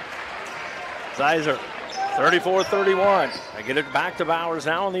 Zeiser, 34-31. They get it back to Bowers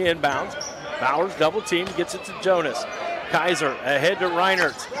now on the inbounds. Bowers double team, gets it to Jonas. Kaiser ahead to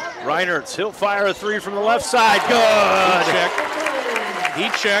Reinertz. Reinertz, he'll fire a 3 from the left side. Good.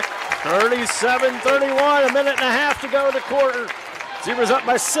 Heat check. 37-31, a minute and a half to go in the quarter. Zebras up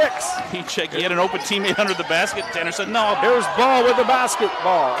by 6. Heat check. He had an open teammate under the basket. Tanner said no. Here's Ball with the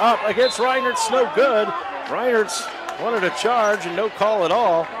basketball. Up against Reinertz, no good. Reinertz wanted a charge and no call at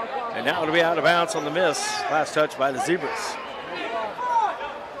all. And now it'll be out of bounds on the miss. Last touch by the Zebras.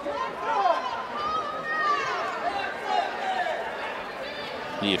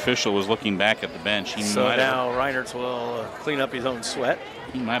 The official was looking back at the bench. So now Reinertz will clean up his own sweat.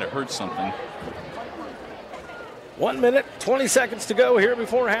 He might have heard something. 1 minute, 20 seconds to go here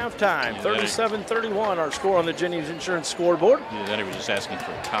before halftime. 37-31, our score on the Jennings Insurance scoreboard. Either that or he was just asking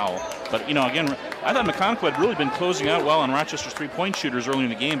for a towel. But, you know, again, I thought Maconaquah had really been closing out well on Rochester's three-point shooters early in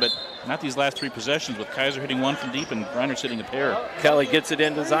the game, but not these last 3 possessions with Kaiser hitting 1 from deep and Reinertz hitting a pair. Kelly gets it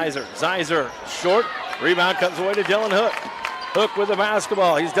into Zeiser. Zeiser, short. Rebound comes away to Dylan Hook. Hook with the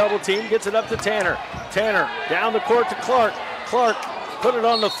basketball. He's double-teamed, gets it up to Tanner. Tanner down the court to Clark. Clark put it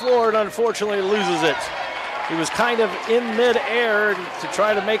on the floor and unfortunately loses it. He was kind of in mid-air to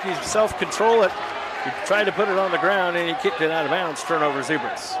try to make himself control it. He tried to put it on the ground and he kicked it out of bounds. Turnover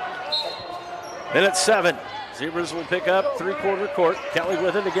Zebras. Minute 7. Zebras will pick up three-quarter court. Kelly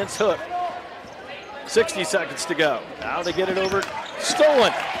with it against Hook. 60 seconds to go. Now to get it over.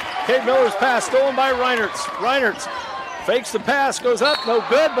 Stolen. Cade Miller's pass stolen by Reinertz. Reinertz fakes the pass, goes up, no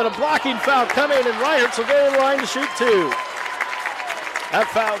good, but a blocking foul coming, and Reinertz will go to the line to shoot 2. That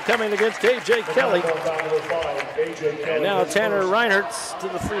foul coming against A.J. Kelly. And now Tanner Reinertz to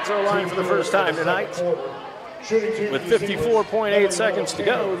the free throw line for the first time tonight. With 54.8 seconds to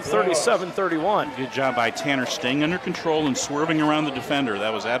go, 37-31. Good job by Tanner staying under control and swerving around the defender.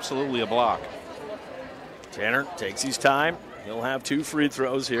 That was absolutely a block. Tanner takes his time. He'll have 2 free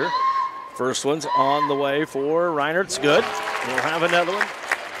throws here. First one's on the way for Reinertz. Good. He'll have another one.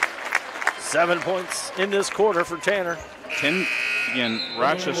 7 points in this quarter for Tanner. Again,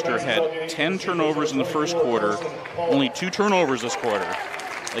 Rochester had 10 turnovers in the first quarter, only 2 turnovers this quarter.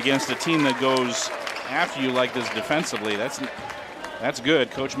 Against a team that goes after you like this defensively, that's good.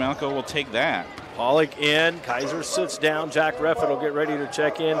 Coach Malco will take that. Pollock in, Kaiser sits down, Jack Reffett will get ready to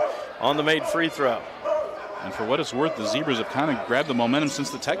check in on the made free throw. And for what it's worth, the Zebras have kind of grabbed the momentum since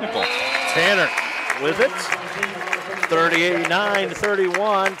the technical. Tanner with it,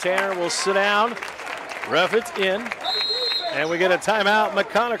 39-31. Tanner will sit down, Reffett's in, and we get a timeout,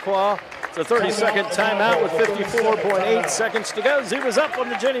 Maconaquah. It's a 30-second timeout with 54.8 seconds to go. Zebras up on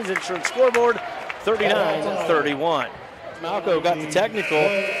the Jennings Insurance scoreboard, 39-31. Malco got the technical.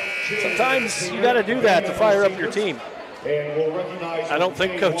 Sometimes you got to do that to fire up your team. I don't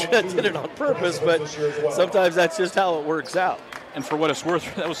think Coach did it on purpose, but sometimes that's just how it works out. And for what it's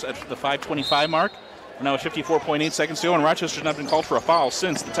worth, that was at the 5:25 mark. We're now at 54.8 seconds to go, and Rochester's not been called for a foul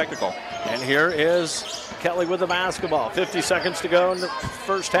since the technical. And here is Kelly with the basketball. 50 seconds to go in the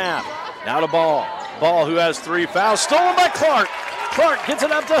first half. Now to Ball. Ball, who has 3 fouls, stolen by Clark. Clark gets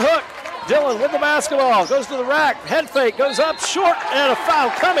it up to Hook. Dillon with the basketball, goes to the rack, head fake, goes up short, and a foul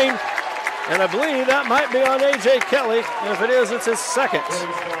coming. And I believe that might be on A.J. Kelly. And if it is, it's his second.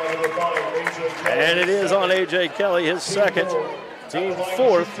 And it is on A.J. Kelly, his second. Team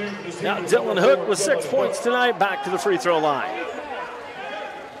 4th. Now Dylan Hook with 6 points tonight, back to the free throw line.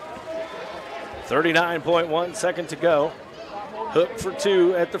 39.1 second to go. Hook for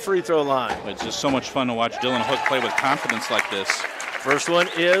 2 at the free throw line. It's just so much fun to watch Dylan Hook play with confidence like this. First one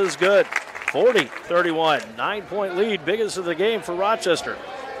is good. 40-31. 9-point lead, biggest of the game for Rochester.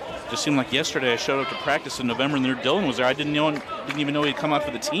 Just seemed like yesterday I showed up to practice in November and there Dylan was there. I didn't even know he'd come out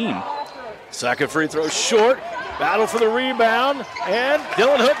for the team. Second free throw short. Battle for the rebound. And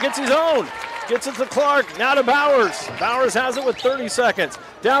Dylan Hook gets his own. Gets it to Clark. Now to Bowers. Bowers has it with 30 seconds.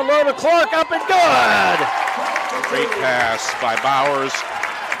 Down low to Clark. Up and good. Great pass by Bowers.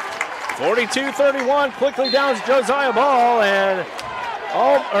 42-31. Quickly down to Josiah Ball. And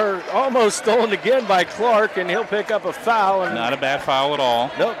almost stolen again by Clark. And he'll pick up a foul. And not a bad foul at all.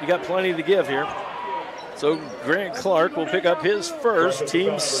 Nope, you got plenty to give here. So Grant Clark will pick up his first,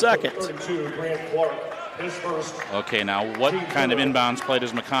 team second. Okay, now what kind of inbounds play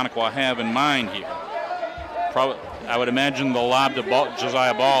does Maconaquah have in mind here? Probably, I would imagine the lob to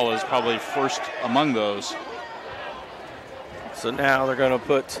Josiah Ball is probably first among those. So now they're going to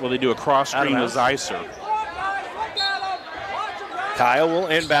put... Will they do a cross screen with Zeiser? Kyle will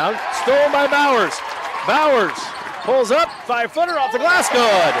inbound. Stolen by Bowers. Bowers pulls up. 5-footer off the glass.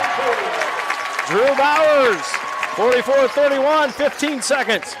 Good. Drew Bowers. 44-31. 15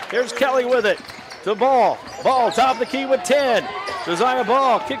 seconds. Here's Kelly with it. To Ball. Ball top of the key with 10. Josiah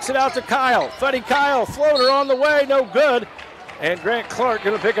Ball kicks it out to Kyle. Fuddy Kyle. Floater on the way. No good. And Grant Clark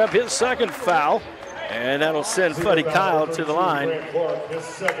going to pick up his second foul. And that'll send Fuddy Kyle to the line. Grant Clark, his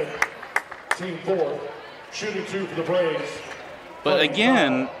second. Team 4. Shooting 2 for the Braves. But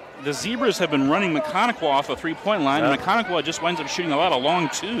again, the Zebras have been running Maconaquah off a three-point line, and Maconaquah just winds up shooting a lot of long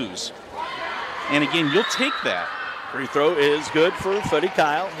twos. And again, you'll take that. Free throw is good for Fuddy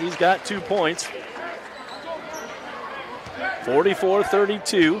Kyle. He's got 2 points.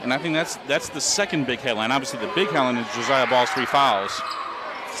 44-32. And I think that's the second big headline. Obviously, the big headline is Josiah Ball's 3 fouls.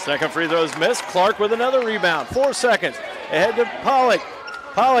 Second free throw is missed. Clark with another rebound. 4 seconds. Ahead to Pollock.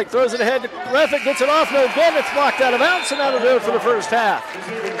 Pollock throws it ahead to Reffett. Gets it off. No good. It's blocked out of bounds. And that'll do it for the first half.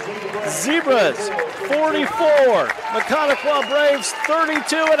 Zebras 44. Maconaquah Braves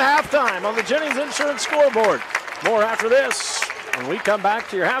 32 at halftime on the Jennings Insurance scoreboard. More after this when we come back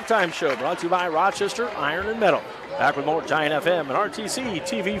to your halftime show, brought to you by Rochester Iron and Metal. Back with more Giant FM and RTC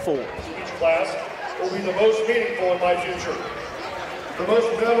TV4. Each class will be the most meaningful in my future. The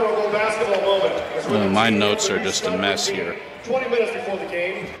most memorable basketball moment is when my notes are just a mess here. 20 minutes before the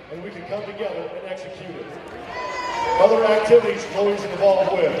game, and we can come together and execute it. Other activities Chloe's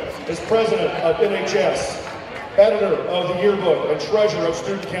involved with is president of NHS, editor of the yearbook, and treasurer of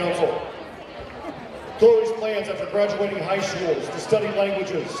student council. Chloe's plans after graduating high school is to study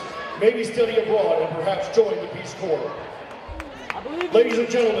languages, maybe study abroad, and perhaps join the Peace Corps. Ladies and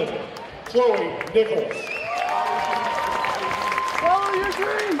gentlemen, Chloe Nichols. Follow your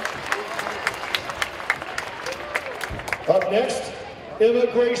dream. Up next Emma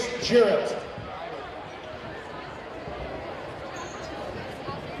Grace Jarrett.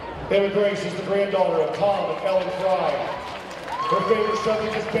 Emma Grace is the granddaughter of Tom and Ellen Fry. Her favorite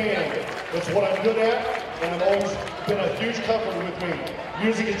subject is band. That's what I'm good at, and it's always been a huge comfort with me.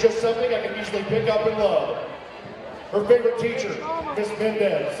 Music is just something I can easily pick up and love. Her favorite teacher, Miss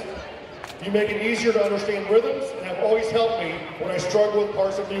Mendez. You make it easier to understand rhythms and have always helped me when I struggle with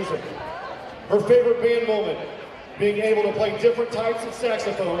parts of music. Her favorite band moment, being able to play different types of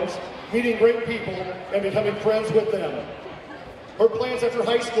saxophones, meeting great people, and becoming friends with them. Her plans after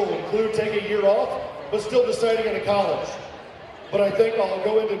high school include taking a year off, but still deciding into college. But I think I'll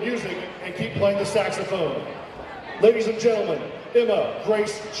go into music and keep playing the saxophone. Ladies and gentlemen, Emma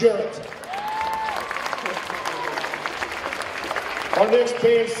Grace Jarrett. Our next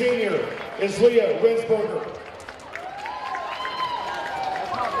band senior is Leah Rinsberger.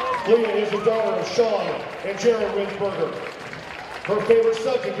 Leah is the daughter of Sean and Jared Rinsberger. Her favorite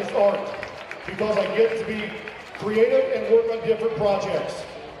subject is art, because I get to be creative and work on different projects.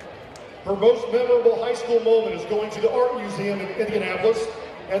 Her most memorable high school moment is going to the Art Museum in Indianapolis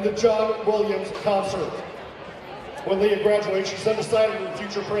and the John Williams concert. When Leah graduates, she's undecided on her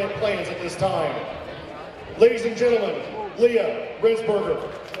future plans at this time. Ladies and gentlemen, Leah Rinsberger.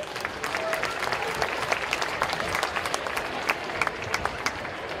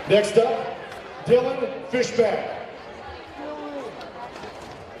 Next up, Dylan Fishback.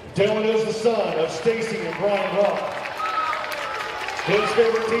 Dylan is the son of Stacy and Brian Rock. His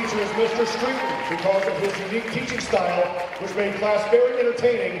favorite teacher is Mr. Streeton because of his unique teaching style, which made class very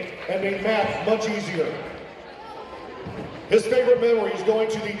entertaining and made math much easier. His favorite memory is going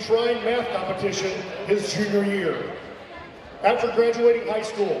to the trying math competition his junior year. After graduating high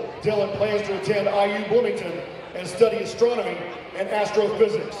school, Dylan plans to attend IU Bloomington and study astronomy and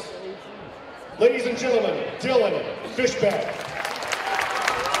astrophysics. Ladies and gentlemen, Dylan Fishback.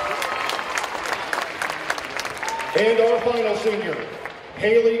 And our final senior,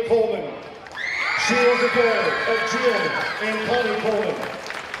 Haley Coleman. She is the daughter of Jim and Connie Coleman.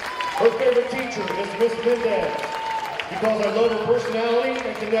 Her favorite teacher is Miss Mendez because I love her personality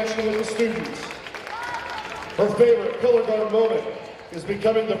and connection with the students. Her favorite color guard moment is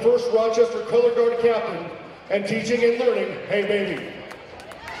becoming the first Rochester color guard captain and teaching and learning Hey Baby.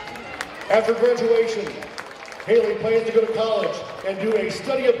 After graduation, Haley plans to go to college and do a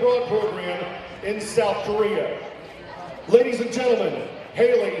study abroad program in South Korea. Ladies and gentlemen,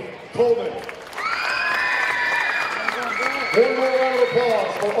 Haley Coleman. One more round of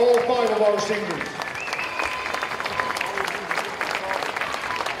applause for all 5 of our seniors.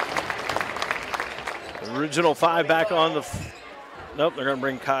 The original 5 back on the... Nope, they're going to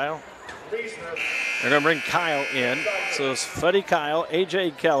bring Kyle. They're going to bring Kyle in. So it's Fuddy Kyle,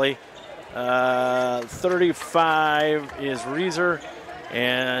 A.J. Kelly. 35 is Reeser.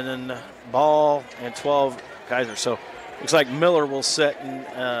 And then Ball and 12 Kaiser. So looks like Miller will set and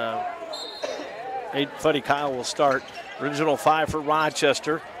Fuddy Kyle will start. Original 5 for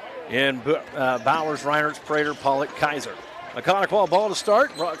Rochester in Bowers, Reinhardt, Prater, Pollock, Kaiser. Maconaquah ball to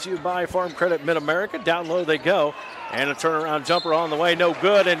start, brought to you by Farm Credit Mid-America. Down low they go, and a turnaround jumper on the way, no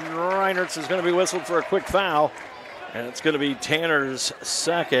good, and Reinhardt is going to be whistled for a quick foul, and it's going to be Tanner's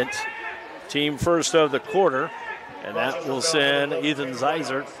second, team first of the quarter, and that will send Ethan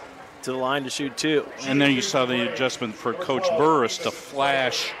Zeiser to the line to shoot 2. And there you saw the adjustment for Coach Burris to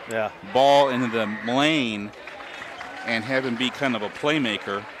flash ball into the lane and have him be kind of a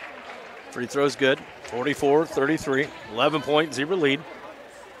playmaker. Free throw's good. 44-33, 11-point Zebra lead.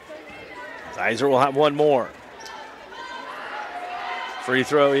 Zeiser will have one more. Free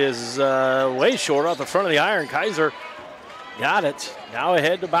throw is way short off the front of the iron. Kaiser got it. Now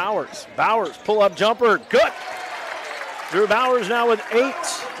ahead to Bowers. Bowers, pull-up jumper, good. Drew Bowers now with 8.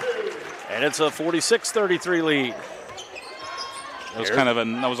 And it's a 46-33 lead.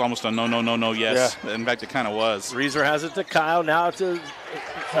 That was almost a no, yes. Yeah. In fact, it kind of was. Reeser has it to Kyle, now to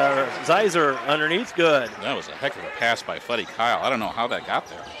Zeiser underneath, good. That was a heck of a pass by Fuddy Kyle. I don't know how that got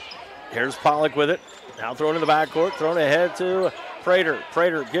there. Here's Pollock with it. Now thrown in the backcourt, thrown ahead to Prater.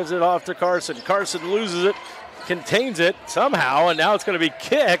 Prater gives it off to Carson. Carson loses it, contains it somehow, and now it's going to be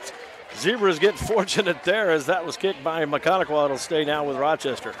kicked. Zebras get fortunate there as that was kicked by Maconaquah. It'll stay now with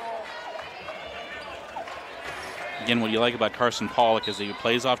Rochester. Again, what you like about Carson Pollock is he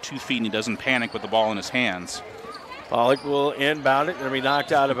plays off 2 feet and he doesn't panic with the ball in his hands. Pollock will inbound it. Going to be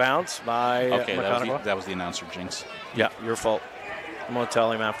knocked out of bounds by Maconaquah. That was the announcer, Jinx. Yeah, your fault. I'm going to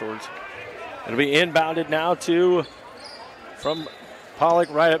tell him afterwards. It'll be inbounded now from Pollock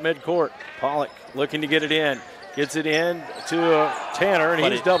right at midcourt. Pollock looking to get it in. Gets it in to Tanner,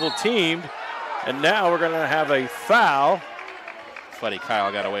 and he's double-teamed. And now we're going to have a foul. Fuddy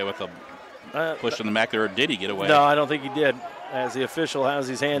Kyle got away with a push in the back there. Or did he get away? No, I don't think he did. As the official has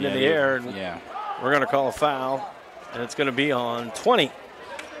his hand in the air, and we're going to call a foul, and it's going to be on 20.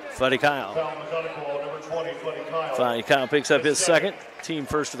 Fuddy Kyle. Fuddy Kyle picks up his second, team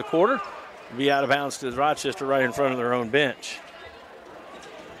first of the quarter. Be out of bounds to Rochester right in front of their own bench.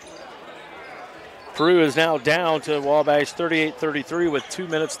 Peru is now down to Wabash 38-33 with 2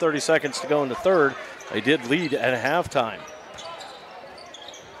 minutes, 30 seconds to go in the third. They did lead at halftime.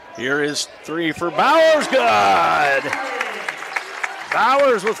 Here is three for Bowers. Good!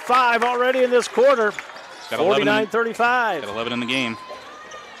 Bowers with 5 already in this quarter. 49-35. Got 11 in the game.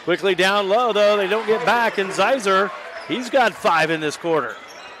 Quickly down low, though. They don't get back. And Zeiser, he's got 5 in this quarter.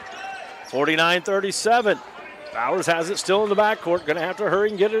 49-37. Bowers has it still in the backcourt. Going to have to hurry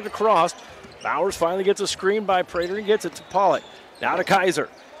and get it across. Bowers finally gets a screen by Prater and gets it to Pollock. Now to Kaiser.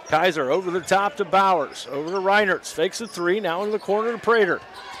 Kaiser over the top to Bowers. Over to Reinertz. Fakes a 3. Now into the corner to Prater.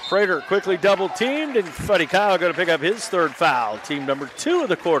 Prater quickly double teamed, and Fuddy Kyle going to pick up his third foul. Team number 2 of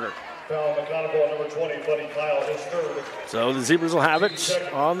the quarter. Foul Maconaquah, number 20, Fuddy Kyle, his third. So the Zebras will have it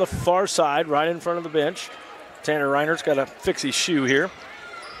on the far side, right in front of the bench. Tanner Reinert's got to fix his shoe here.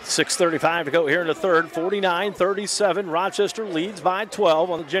 6:35 to go here in the third. 49-37. Rochester leads by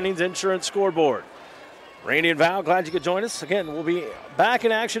 12 on the Jennings Insurance scoreboard. Randy and Val, glad you could join us. Again, we'll be back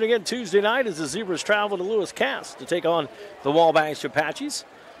in action again Tuesday night as the Zebras travel to Lewis Cass to take on the Wabash Apaches,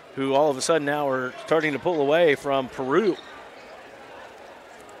 who all of a sudden now are starting to pull away from Peru.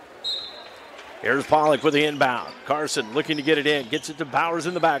 Here's Pollock with the inbound. Carson looking to get it in. Gets it to Bowers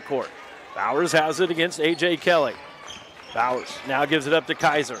in the backcourt. Bowers has it against A.J. Kelly. Bowers now gives it up to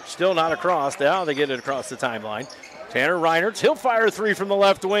Kaiser. Still not across. Now they get it across the timeline. Tanner Reinertz, he'll fire a 3 from the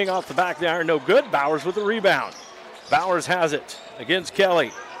left wing off the back of the iron. No good. Bowers with the rebound. Bowers has it against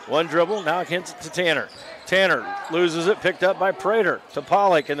Kelly. One dribble. Now against it to Tanner. Tanner loses it. Picked up by Prater to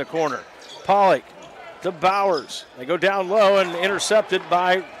Pollock in the corner. Pollock to Bowers. They go down low and intercepted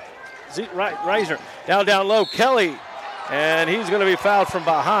by Reisner. Now down low, Kelly. And he's going to be fouled from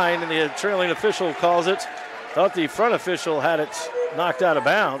behind, and the trailing official calls it. Thought the front official had it knocked out of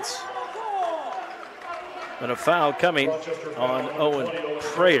bounds. But a foul coming on Owen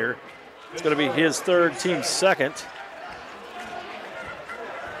Prater. It's going to be his third, team second.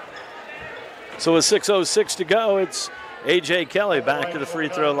 So with 6:06 to go, it's A.J. Kelly back to the free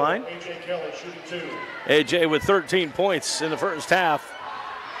throw line. A.J. with 13 points in the first half.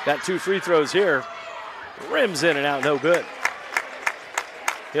 Got 2 free throws here. Rims in and out, no good.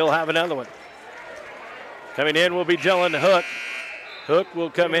 He'll have another one. Coming in will be Dylan Hook. Hook will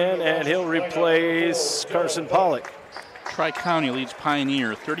come in, and he'll replace Carson Pollock. Tri-County leads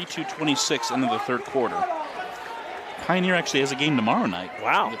Pioneer 32-26 into the third quarter. Pioneer actually has a game tomorrow night.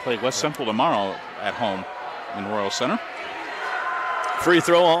 Wow. They play West Central tomorrow at home in Royal Center. Free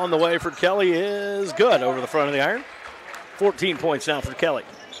throw on the way for Kelly is good over the front of the iron. 14 points now for Kelly.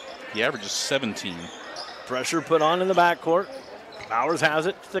 He averages 17. Pressure put on in the backcourt. Bowers has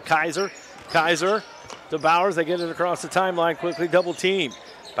it to Kaiser. Kaiser to Bowers. They get it across the timeline quickly. Double team.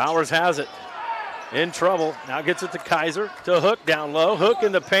 Bowers has it. In trouble. Now gets it to Kaiser. To Hook down low. Hook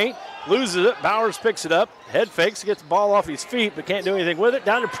in the paint. Loses it. Bowers picks it up. Head fakes. Gets the ball off his feet, but can't do anything with it.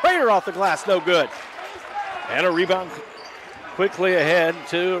 Down to Prater off the glass. No good. And a rebound quickly ahead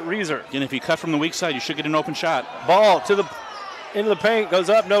to Reiser. Again, if you cut from the weak side, you should get an open shot. Ball to into the paint. Goes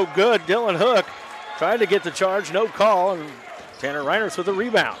up. No good. Dylan Hook tried to get the charge. No call. And Tanner Reinertz with a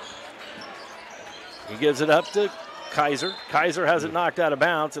rebound. He gives it up to Kaiser. Kaiser has it knocked out of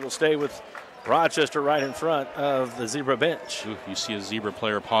bounds. It'll stay with Rochester right in front of the Zebra bench. Ooh, you see a Zebra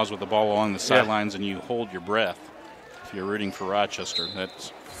player pause with the ball along the sidelines, and you hold your breath if you're rooting for Rochester.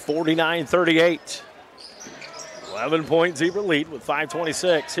 That's 49-38. 11-point Zebra lead with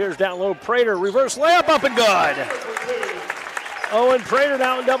 5:26. Here's down low Prater. Reverse layup up and good. Owen Prater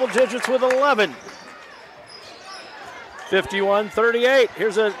now in double digits with 11. 51-38.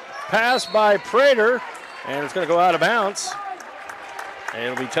 Here's a pass by Prater, and it's going to go out of bounds. And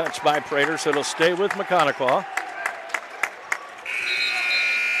it'll be touched by Prater, so it'll stay with Maconaquah.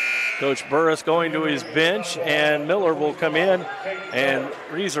 Coach Burris going to his bench, and Miller will come in, and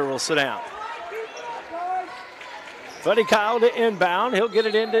Reiser will sit down. Fuddy Kyle to inbound. He'll get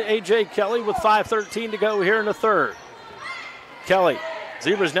it into A.J. Kelly with 5:13 to go here in the third. Kelly.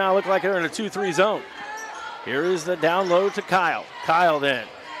 Zebras now look like they're in a 2-3 zone. Here is the down low to Kyle. Kyle then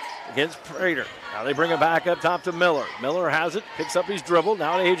against Prater. Now they bring it back up top to Miller. Miller has it, picks up his dribble.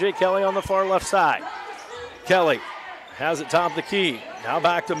 Now to A.J. Kelly on the far left side. Kelly has it top the key. Now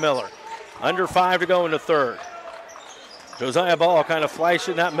back to Miller. Under 5 to go in the third. Josiah Ball kind of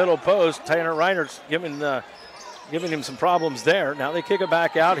flashing that middle post. Tanner Reinert's giving the giving him some problems there. Now they kick it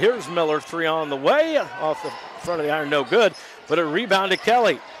back out. Here's Miller, 3 on the way. Off the front of the iron, no good. But a rebound to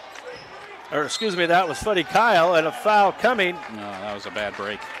Kelly. Or excuse me, that was Fuddy Kyle, and a foul coming. No, that was a bad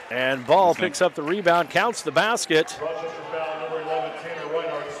break. And Ball picks up the rebound, counts the basket.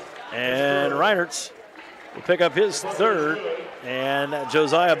 And Reinertz will pick up his third. And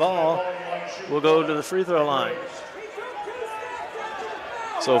Josiah Ball will go to the free throw line.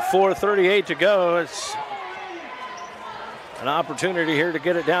 So 4:38 to go. It's an opportunity here to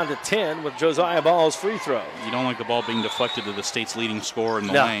get it down to 10 with Josiah Ball's free throw. You don't like the ball being deflected to the state's leading scorer in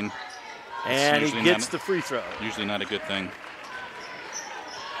the lane. And he gets the free throw. Usually not a good thing.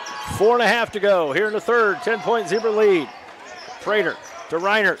 4.5 to go here in the third. 10-point Zebra lead. Prater to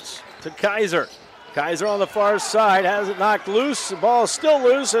Reinertz to Kaiser. Kaiser on the far side has it knocked loose. The ball is still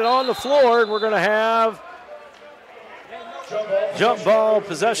loose and on the floor. And we're going to have jump ball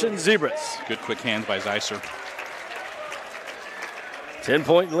possession Zebras. Good quick hands by Zeiser.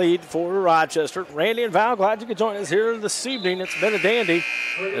 10-point lead for Rochester. Randy and Val, glad you could join us here this evening. It's been a dandy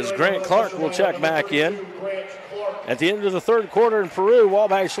as Grant Clark will check back in. At the end of the third quarter in Peru,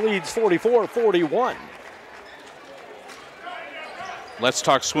 Wabash leads 44-41. Let's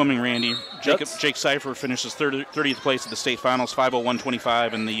talk swimming, Randy. Jake Seifer finishes 30th place at the state finals,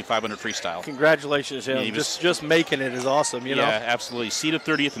 5:01.25 in the 500 freestyle. Congratulations, him. Yeah, just making it is awesome, you know. Yeah, absolutely. Seeded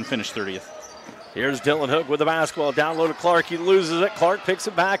 30th and finished 30th. Here's Dylan Hook with the basketball. Down low to Clark. He loses it. Clark picks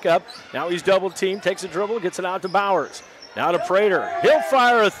it back up. Now he's double teamed, takes a dribble, gets it out to Bowers. Now to Prater. He'll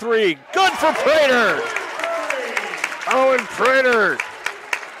fire a three. Good for Prater. Owen Prater.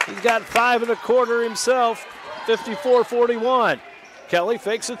 He's got 5 1/4 himself. 54-41. Kelly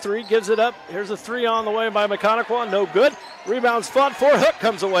fakes a three, gives it up. Here's a three on the way by Maconaquah. No good. Rebounds fought for. Hook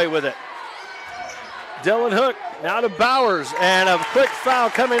comes away with it. Dylan Hook now to Bowers. And a quick foul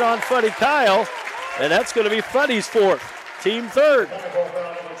coming on Fuddy Kyle. And that's going to be Fuddy's fourth. Team third.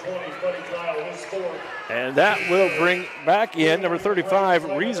 And that will bring back in number 35,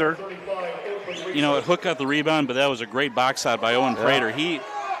 Reeser. You know, Hook got the rebound, but that was a great box out by Owen Prater. He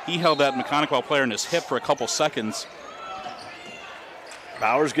held that Maconaquah player in his hip for a couple seconds.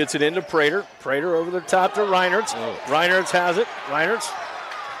 Bowers gets it into Prater. Prater over the top to Reinertz. Reinertz has it. Reinertz.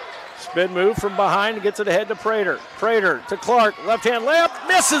 Spin move from behind and gets it ahead to Prater. Prater to Clark. Left-hand layup.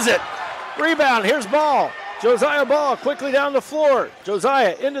 Misses it. Rebound. Here's Ball. Josiah Ball quickly down the floor.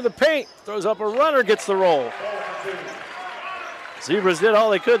 Josiah into the paint. Throws up a runner. Gets the roll. Zebras did all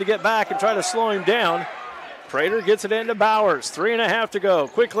they could to get back and try to slow him down. Prater gets it into Bowers. 3.5 to go.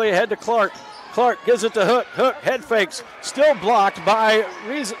 Quickly ahead to Clark. Clark gives it to Hook. Hook head fakes. Still blocked by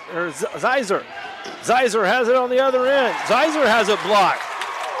Zeiser. Zeiser has it on the other end. Zeiser has it blocked.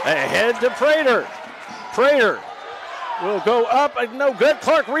 Ahead to Prater. Prater will go up. No good.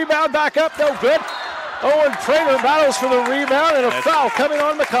 Clark rebound back up. No good. Owen Prater battles for the rebound and a foul coming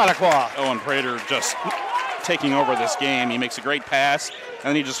on Maconaquah. Owen Prater just taking over this game. He makes a great pass, and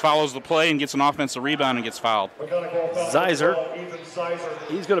then he just follows the play and gets an offensive rebound and gets fouled. Zeiser,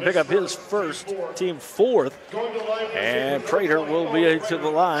 he's going to pick up his first, team fourth. And Prater will be to the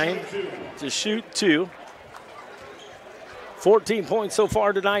line to shoot 2. 14 points so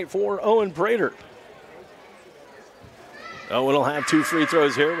far tonight for Owen Prater. Owen will have 2 free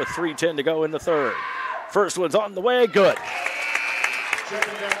throws here with 3:10 to go in the third. First one's on the way, good.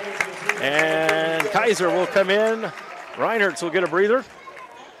 And Kaiser will come in. Reinertz will get a breather.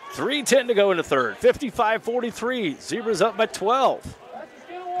 3:10 to go in the third. 55-43. Zebras up by 12.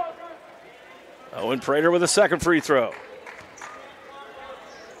 Owen Prater with a second free throw.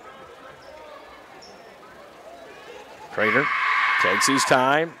 Prater takes his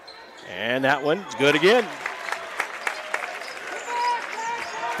time. And that one's good again.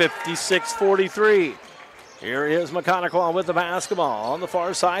 56-43. Here is Maconaquah with the basketball. On the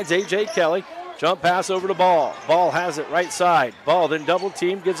far side's A.J. Kelly. Jump pass over to Ball. Ball has it right side. Ball then double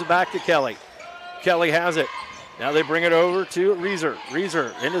team, gives it back to Kelly. Kelly has it. Now they bring it over to Reeser.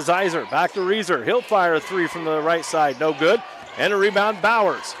 Reeser into Zeiser. Back to Reeser. He'll fire a three from the right side. No good. And a rebound,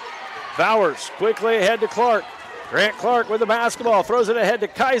 Bowers. Bowers quickly ahead to Clark. Grant Clark with the basketball. Throws it ahead to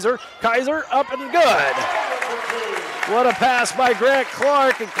Kaiser. Kaiser up and good. What a pass by Grant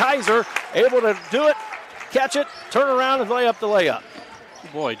Clark. And Kaiser able to do it. Catch it, turn around, and lay up the layup.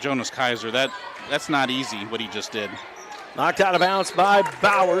 Boy, Jonas Kaiser, that's not easy what he just did. Knocked out of bounds by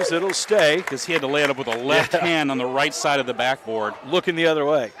Bowers. It'll stay. Because he had to lay it up with a left hand on the right side of the backboard. Looking the other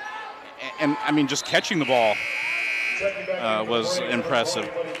way. And I mean, just catching the ball was impressive.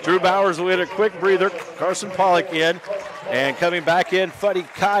 Drew Bowers will get a quick breather. Carson Pollock in. And coming back in, Fuddy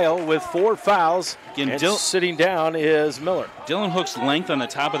Kyle with 4 fouls. Again, sitting down is Miller. Dylan Hook's length on the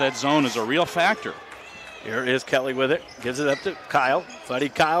top of that zone is a real factor. Here is Kelly with it. Gives it up to Kyle. Buddy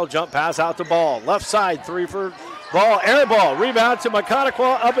Kyle, jump pass out to Ball. Left side, 3 for Ball. Air ball. Rebound to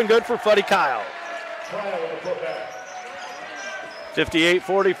Maconaquah. Up and good for Buddy Kyle.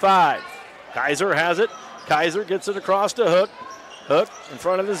 58-45. Kaiser has it. Kaiser gets it across to Hook. Hook in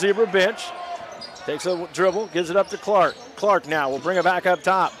front of the Zebra bench. Takes a dribble, gives it up to Clark. Clark now will bring it back up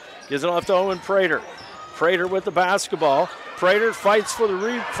top. Gives it off to Owen Prater. Prater with the basketball. Prater fights for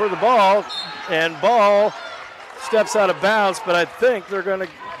the ball, and Ball steps out of bounds, but I think they're going to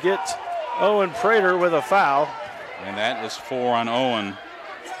get Owen Prater with a foul. And that is 4 on Owen.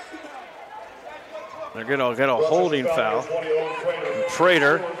 They're going to get a holding foul.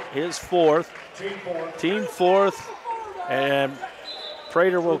 Prater, his 4th, team 4th, and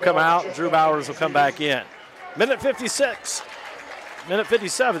Prater will come out. Drew Bowers will come back in. Minute 57,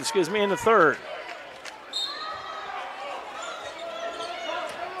 in the third.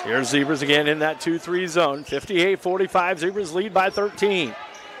 Here's Zebras again in that 2-3 zone. 58-45, Zebras lead by 13.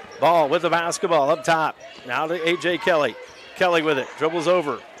 Ball with the basketball up top. Now to A.J. Kelly. Kelly with it, dribbles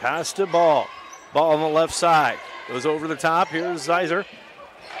over, pass to Ball. Ball on the left side, goes over the top. Here's Zeiser.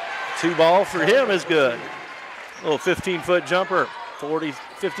 2 ball for him is good. Little 15-foot jumper,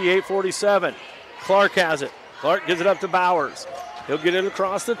 58-47. Clark has it. Clark gives it up to Bowers. He'll get it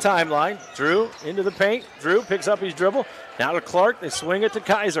across the timeline. Drew into the paint. Drew picks up his dribble. Now to Clark. They swing it to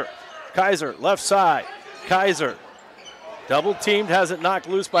Kaiser. Kaiser, left side. Kaiser, double teamed, has it knocked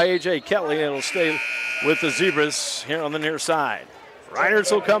loose by A.J. Kelly. It'll stay with the Zebras here on the near side.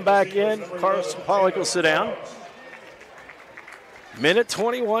 Reiners will come back in. Carson Pollock will sit down. Minute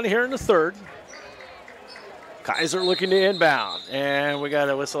 21 here in the third. Kaiser looking to inbound, and we got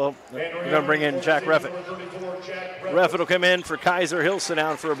a whistle. We're going to bring in Jack Reffett. Reffett will come in for Kaiser. He'll sit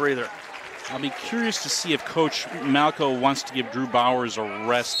down for a breather. I'll be curious to see if Coach Malco wants to give Drew Bowers a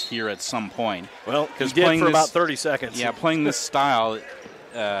rest here at some point. Well, he did for about 30 seconds. Yeah, playing this style,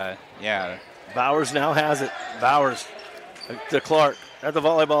 yeah. Bowers now has it. Bowers to Clark at the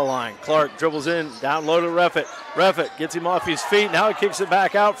volleyball line. Clark dribbles in, down low to Reffett. Reffett gets him off his feet. Now he kicks it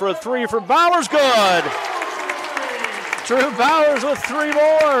back out for a 3 for Bowers. Good! Drew Bowers with 3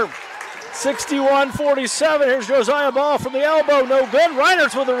 more. 61-47. Here's Josiah Ball from the elbow. No good.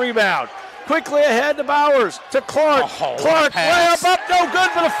 Reiners with the rebound. Quickly ahead to Bowers. To Clark. Oh, Clark layup up. No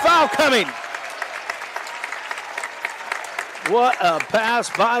good, but a foul coming. What a pass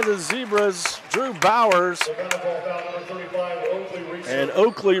by the Zebras. Drew Bowers. And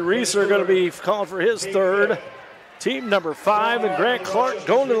Oakley Reese are going to be called for his 3rd. Team number 5, and Grant Clark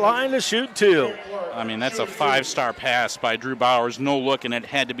going to the line to shoot 2. I mean, that's a 5-star pass by Drew Bowers. No look, and it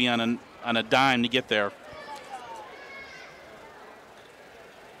had to be on a dime to get there.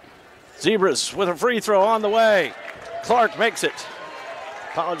 Zebras with a free throw on the way. Clark makes it.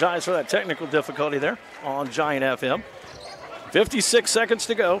 Apologize for that technical difficulty there on Giant FM. 56 seconds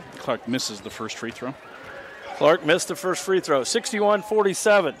to go. Clark misses the first free throw. Clark missed the first free throw.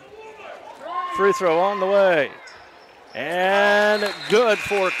 61-47. Free throw on the way. And good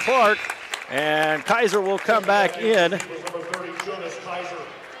for Clark. And Kaiser will come back in.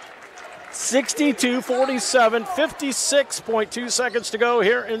 62-47, 56.2 seconds to go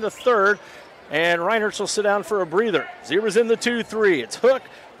here in the third. And Reiners will sit down for a breather. Zebras in the 2-3. It's Hook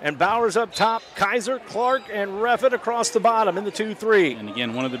and Bowers up top. Kaiser, Clark, and Reffett across the bottom in the 2-3. And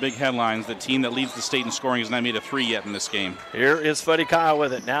again, one of the big headlines, the team that leads the state in scoring has not made a 3 yet in this game. Here is Buddy Kyle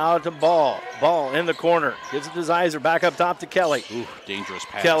with it. Now to Ball. Ball in the corner. Gives it to Zeiser. Back up top to Kelly. Ooh, dangerous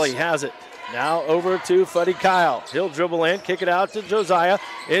pass. Kelly has it. Now over to Buddy Kyle. He'll dribble in, kick it out to Josiah.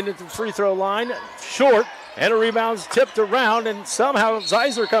 Into the free throw line. Short. And a rebound's tipped around, and somehow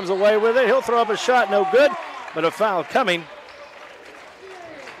Zeiser comes away with it. He'll throw up a shot. No good, but a foul coming.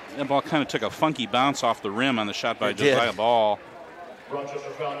 That ball kind of took a funky bounce off the rim on the shot by Josiah Ball. Rochester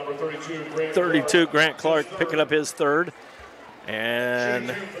foul number 32, 32, Grant Clark picking up his 3rd.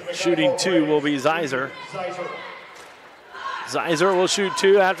 And shooting 2 will be Zeiser. Zeiser will shoot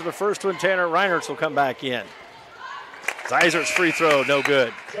 2 after the first one. Tanner Reiners will come back in. Zeiser's free throw, no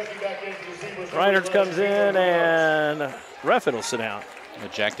good. Reiners comes in, and Reffett will sit down.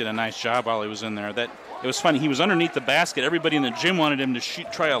 Jack did a nice job while he was in there. It was funny. He was underneath the basket. Everybody in the gym wanted him to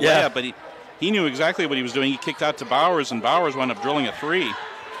try a layup, but he knew exactly what he was doing. He kicked out to Bowers, and Bowers wound up drilling a 3.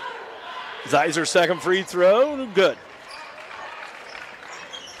 Zeiser's second free throw, good.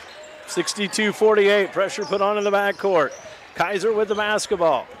 62-48, pressure put on in the backcourt. Kaiser with the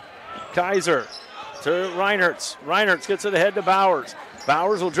basketball. Kaiser to Reiners. Reiners gets it ahead to Bowers.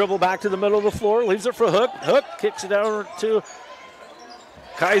 Bowers will dribble back to the middle of the floor, leaves it for Hook. Hook kicks it over to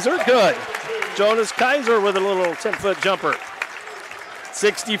Kaiser, good. Jonas Kaiser with a little 10-foot jumper.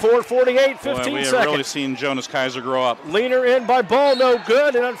 64-48, 15 Boy, we have seconds. really seen Jonas Kaiser grow up. Leaner in by Ball, no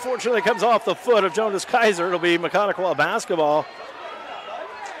good, and unfortunately comes off the foot of Jonas Kaiser. It'll be Maconaquah basketball.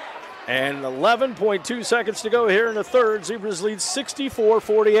 And 11.2 seconds to go here in the third. Zebras lead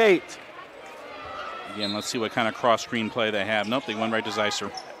 64-48. Again, let's see what kind of cross-screen play they have. Nope, they went right to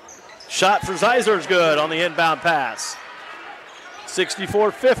Zeiser. Shot for Zeiser is good on the inbound pass.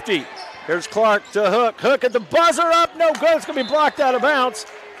 64-50. Here's Clark to Hook. Hook at the buzzer up. No good. It's going to be blocked out of bounds.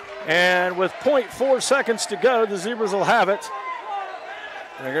 And with 0.4 seconds to go, the Zebras will have it.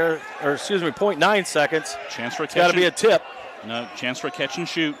 Or excuse me, 0.9 seconds. Chance for a catch. It's got to be a tip. No, chance for a catch and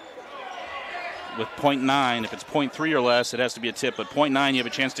shoot. With 0.9, if it's 0.3 or less, it has to be a tip. But 0.9, you have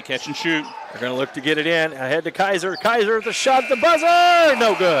a chance to catch and shoot. They're going to look to get it in. Ahead to Kaiser. Kaiser at the shot at the buzzer.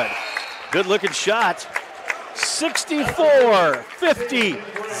 No good. Good looking shot. 64-50.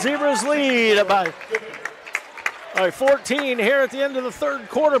 Zebras lead by 14 here at the end of the third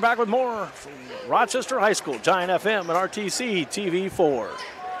quarter. Back with more from Rochester High School, Giant FM and RTC TV4.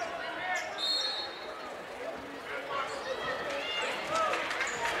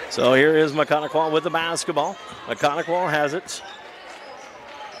 So here is Maconaquah with the basketball. Maconaquah has it.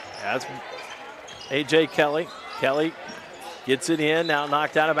 That's A.J. Kelly. Kelly gets it in. Now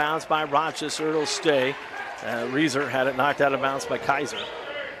knocked out of bounds by Rochester. It'll stay. Reeser had it knocked out of bounds by Kaiser.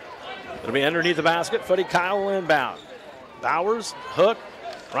 It'll be underneath the basket. Fuddy Kyle will inbound. Bowers, Hook,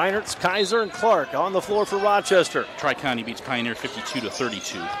 Reinertz, Kaiser, and Clark on the floor for Rochester. Tri-County beats Pioneer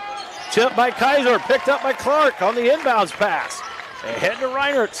 52-32. Tip by Kaiser, picked up by Clark on the inbounds pass. Ahead to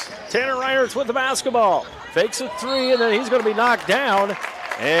Reinertz. Tanner Reinertz with the basketball. Fakes a three, and then he's going to be knocked down.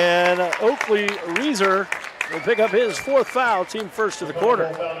 And Oakley Reeser will pick up his fourth foul, team first of the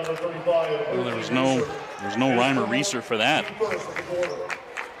quarter. Well, there was no rhyme or reason for that.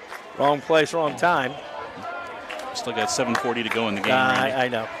 Wrong place, wrong time. Still got 7:40 to go in the game. I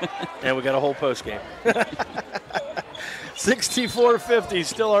know. And we got a whole post game. 64-50,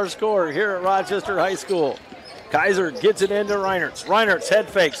 still our score here at Rochester High School. Kaiser gets it into Reinertz. Reinertz head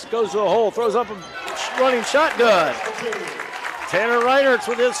fakes, goes to the hole, throws up a running shot, good. Tanner Reinertz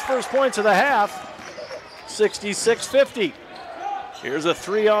with his first points of the half. 66-50. Here's a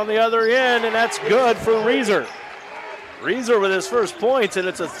three on the other end, and that's good for Reeser. Reeser with his first points, and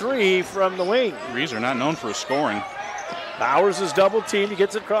it's a three from the wing. Reeser not known for his scoring. Bowers is double teamed. He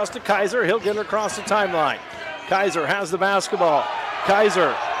gets it across to Kaiser. He'll get it across the timeline. Kaiser has the basketball.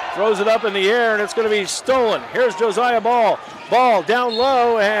 Kaiser throws it up in the air, and it's going to be stolen. Here's Josiah Ball. Ball down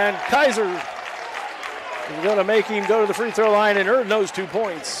low, and Kaiser is going to make him go to the free throw line and earn those 2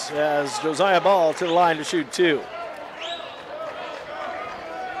 points as Josiah Ball to the line to shoot two.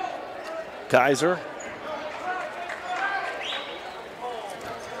 Kaiser.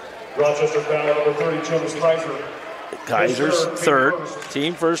 Rochester foul number 30, Jonas Kaiser. Kaiser's third,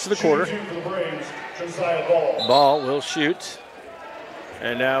 team first of the quarter. Ball will shoot.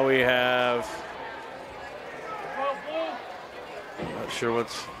 And now we have, not sure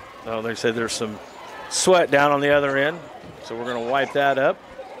what's, oh, they said there's some sweat down on the other end. So we're going to wipe that up.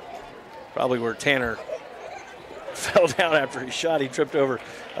 Probably where Tanner fell down after he shot. He tripped over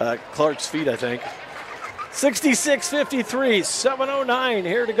Clark's feet, I think. 66-53, 7:09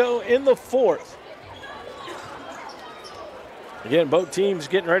 here to go in the fourth. Again, both teams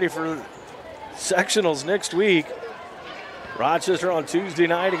getting ready for sectionals next week. Rochester on Tuesday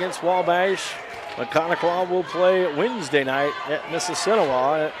night against Wabash. Maconaquah will play Wednesday night at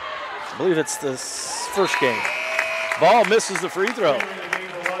Mississinawa. I believe it's the first game. Ball misses the free throw.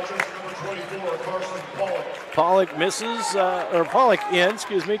 Pollock misses, or Pollock in,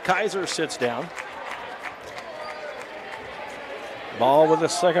 excuse me. Kaiser sits down. Ball with the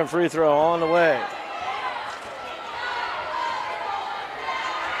second free throw on the way.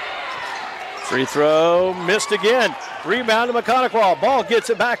 Free throw missed again. Rebound to Maconaquah. Ball gets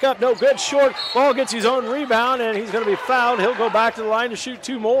it back up. No good. Short. Ball gets his own rebound, and he's going to be fouled. He'll go back to the line to shoot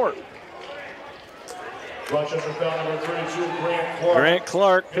two more. Rochester foul number 32, Grant Clark. Grant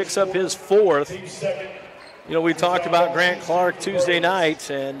Clark picks up his fourth. You know, we talked about Grant Clark Tuesday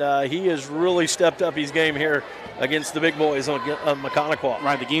night, and he has really stepped up his game here against the big boys on Maconaquah.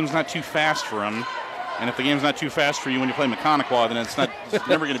 Right, the game's not too fast for him. And if the game's not too fast for you when you play Maconaquah, then it's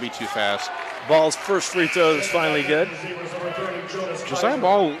never going to be too fast. Ball's first free throw is finally good. Josiah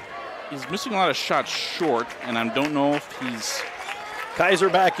Ball is missing a lot of shots short, and I don't know if he's... Kaiser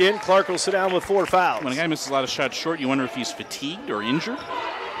back in. Clark will sit down with 4 fouls. When a guy misses a lot of shots short, you wonder if he's fatigued or injured.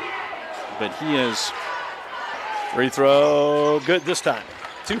 But he is... Free throw good this time.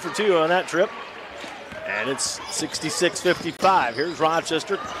 2 for 2 on that trip. And it's 66-55. Here's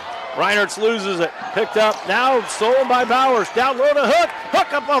Rochester. Reinertz loses it. Picked up. Now stolen by Bowers. Down low to Hook.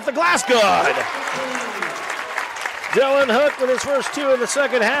 Hook up off the glass. Good. Dylan Hook with his first 2 in the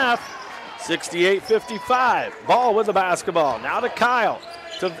second half. 68-55. Ball with the basketball. Now to Kyle.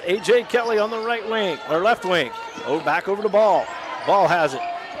 To A.J. Kelly on the right wing, or left wing. Oh, back over to Ball. Ball has it.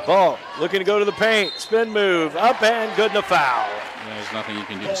 Ball looking to go to the paint. Spin move. Up and good and a foul. There's nothing you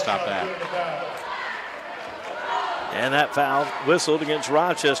can do to stop that. And that foul whistled against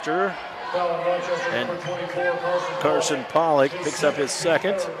Rochester. And Carson Pollock picks up his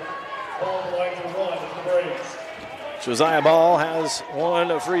second. Josiah Ball has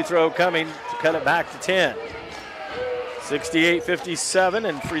one free throw coming to cut it back to 10. 68-57,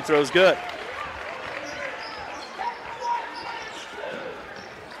 and free throw's good.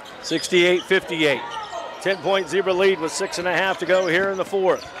 68-58. 10-point Zebra lead with 6.5 to go here in the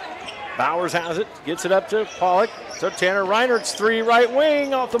fourth. Bowers has it, gets it up to Pollock. To Tanner Reinert's 3 right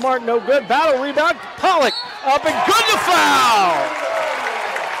wing, off the mark, no good. Battle rebound, Pollock up and good to foul.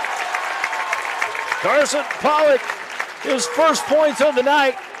 Carson Pollock, his first points of the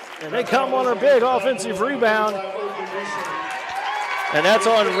night, and they come on a big offensive rebound. And that's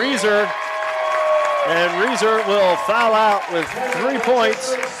on Reeser. And Reeser will foul out with 3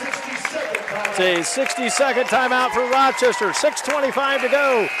 points. It's a 60-second timeout for Rochester. 6:25 to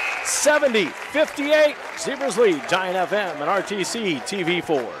go. 70-58. Zebras lead. Giant FM and RTC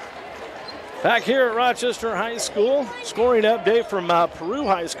TV4. Back here at Rochester High School, scoring update from Peru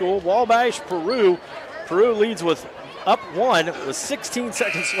High School. Wabash, Peru. Peru leads with up 1 with 16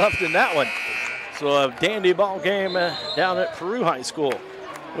 seconds left in that one. So a dandy ball game down at Peru High School.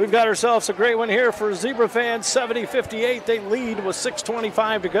 We've got ourselves a great one here for Zebra fans. 70-58. They lead with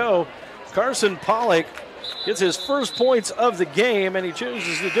 6:25 to go. Carson Pollock gets his first points of the game, and he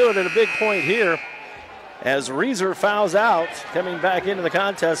chooses to do it at a big point here as Reeser fouls out. Coming back into the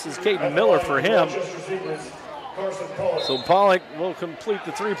contest is Caden Miller for him. So Pollock will complete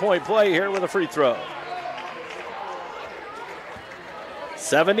the 3-point play here with a free throw.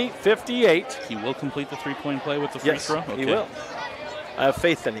 70-58. He will complete the 3-point play with the free throw? Okay. He will. I have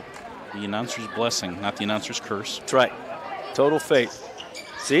faith in him. The announcer's blessing, not the announcer's curse. That's right. Total faith.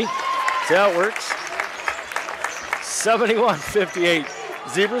 See? See how it works? 71-58.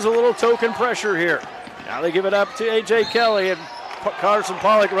 Zebras a little token pressure here. Now they give it up to A.J. Kelly, and Carson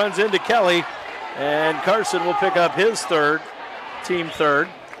Pollock runs into Kelly, and Carson will pick up his third, team third.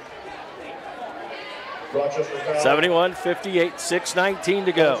 71-58, 6:19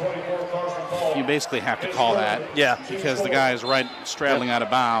 to go. You basically have to call that. Yeah. Because the guy is right straddling out of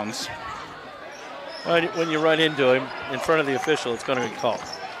bounds. When you run into him in front of the official, it's going to be called.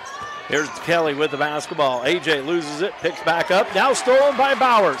 Here's Kelly with the basketball. AJ loses it, picks back up. Now stolen by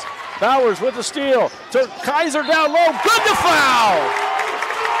Bowers. Bowers with the steal. To Kaiser down low. Good to foul.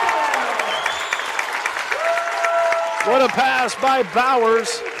 What a pass by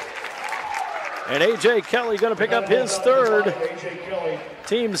Bowers. And A.J. Kelly going to pick up his third,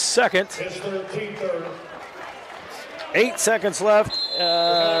 team's second. 8 seconds left.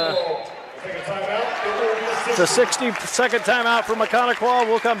 It's a 60-second timeout for Maconaquah.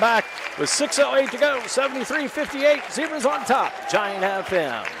 We'll come back with 6:08 to go. 73-58. Zebras on top. Giant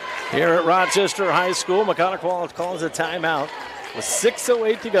FM. Here at Rochester High School, Maconaquah calls a timeout with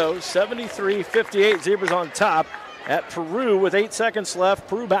 6:08 to go. 73-58. Zebras on top. At Peru with 8 seconds left.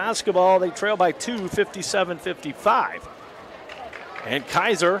 Peru basketball, they trail by 2, 57-55. And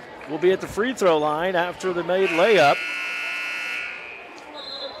Kaiser will be at the free throw line after the made layup.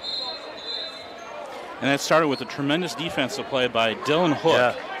 And that started with a tremendous defensive play by Dylan Hook.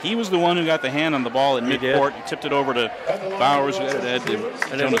 Yeah. He was the one who got the hand on the ball at midcourt. He tipped it over to Bowers, who got it ahead to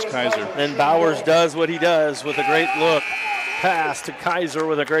Jonas Kaiser. Then Bowers does what he does with a great look. Pass to Kaiser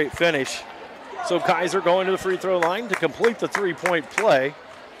with a great finish. So Kaiser going to the free throw line to complete the 3-point play.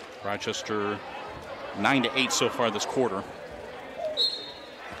 Rochester 9-8 so far this quarter.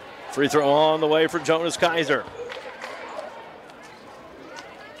 Free throw on the way for Jonas Kaiser.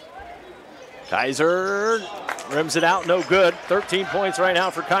 Kaiser rims it out, no good. 13 points right now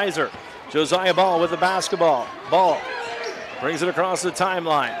for Kaiser. Josiah Ball with the basketball. Ball brings it across the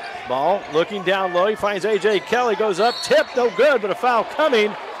timeline. Ball looking down low. He finds A.J. Kelly, goes up, tip, no good, but a foul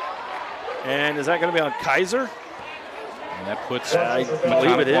coming. And is that going to be on Kaiser? And that puts I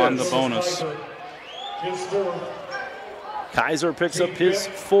believe it is on the bonus. Kaiser picks up his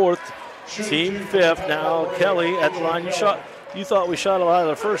fourth, team fifth. Now Kelly at the line. You thought we shot a lot of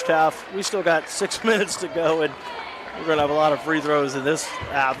the first half. We still got 6 minutes to go, and we're going to have a lot of free throws in this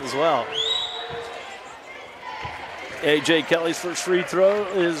half as well. A.J. Kelly's first free throw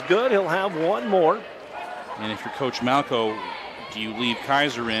is good. He'll have one more. And if you're Coach Malco, Do you leave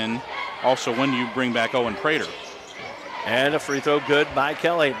Kaiser in? Also, when do you bring back Owen Prater? And a free throw good by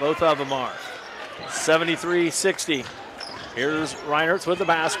Kelly. Both of them are. 73-60. Here's Reinertz with the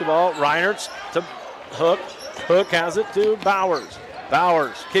basketball. Reinertz to Hook. Hook has it to Bowers.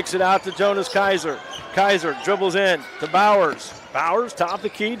 Bowers kicks it out to Jonas Kaiser. Kaiser dribbles in to Bowers. Bowers, top of the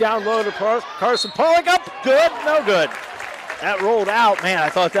key, down low to Carson Pollock. Up, good, no good. That rolled out. Man, I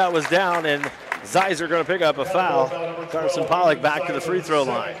thought that was down, and Zeiser going to pick up a foul. Carson Pollock back to the free throw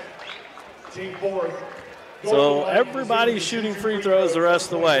line. So everybody's shooting free throws the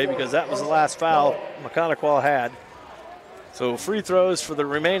rest of the way because that was the last foul Maconaquah had. So free throws for the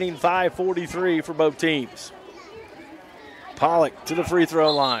remaining 5:43 for both teams. Pollock to the free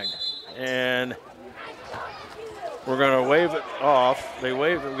throw line. And we're going to wave it off. We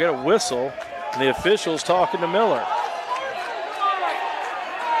get a whistle, and the official's talking to Miller.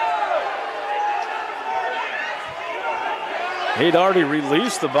 He'd already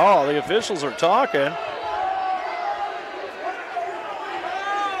released the ball. The officials are talking.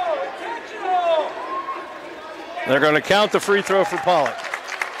 They're going to count the free throw for Pollock.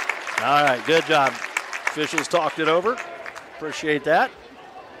 All right, good job. Officials talked it over. Appreciate that.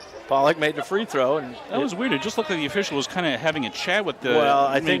 Pollock made the free throw. And that was weird. It just looked like the official was kind of having a chat with the... Well,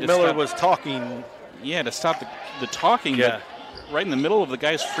 I think Miller was talking. Yeah, to stop the talking. Yeah. But right in the middle of the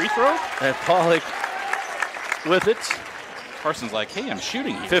guy's free throw. And Pollock with it. Carson's like, hey, I'm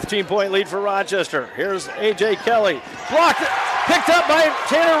shooting here. 15-point lead for Rochester. Here's A.J. Kelly. Blocked it. Picked up by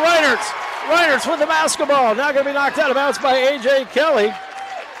Tanner Reinertz. Reinertz with the basketball. Now going to be knocked out of bounds by A.J. Kelly.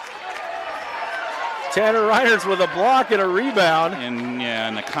 Tanner Reinertz with a block and a rebound.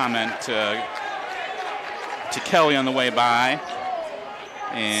 And a comment to Kelly on the way by.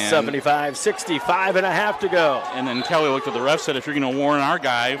 And 75-65 and a half to go. And then Kelly looked at the ref, said, if you're going to warn our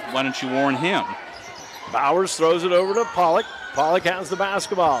guy, why don't you warn him? Bowers throws it over to Pollock. Pollock has the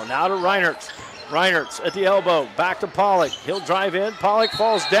basketball. Now to Reinertz. Reinertz at the elbow. Back to Pollock. He'll drive in. Pollock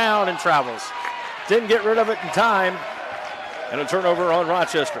falls down and travels. Didn't get rid of it in time. And a turnover on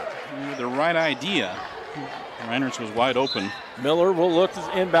Rochester. The right idea. Reinertz was wide open. Miller will look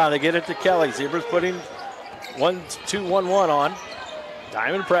to inbound. They get it to Kelly. Zebras putting 1-2-1-1 on.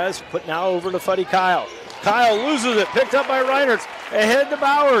 Diamond press. Put now over to Fuddy Kyle. Kyle loses it. Picked up by Reinertz. Ahead to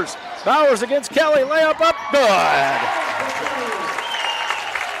Bowers. Bowers against Kelly. Layup up. Good.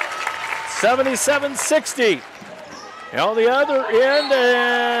 77-60. On the other end,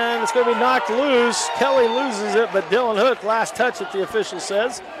 and it's going to be knocked loose. Kelly loses it, but Dylan Hook, last touch that the official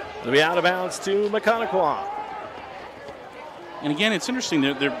says, will be out of bounds to Maconaquah. And again, it's interesting.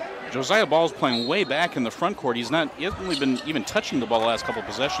 Josiah Ball's playing way back in the front court. He hasn't really been even touching the ball the last couple of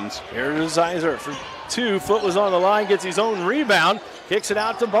possessions. Here's Zeiser for two. Foot was on the line, gets his own rebound, kicks it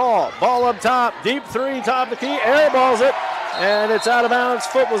out to Ball. Ball up top, deep three, top of the key, air balls it, and it's out of bounds.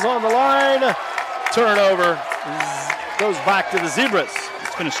 Foot was on the line. Turnover goes back to the Zebras.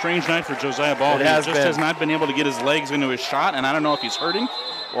 It's been a strange night for Josiah Ball. He just has not been able to get his legs into his shot, and I don't know if he's hurting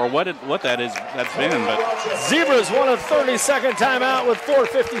or what that's been. But Zebras won a 30-second timeout with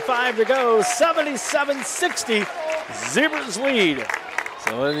 4:55 to go. 77-60, Zebras lead.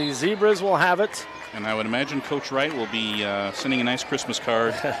 So the Zebras will have it. And I would imagine Coach Wright will be sending a nice Christmas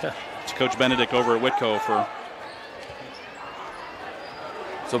card to Coach Benedict over at Whitco for.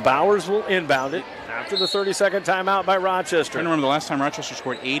 So Bowers will inbound it after the 30-second timeout by Rochester. I remember the last time Rochester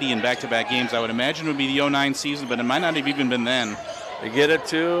scored 80 in back-to-back games. I would imagine it would be the 09 season, but it might not have even been then. They get it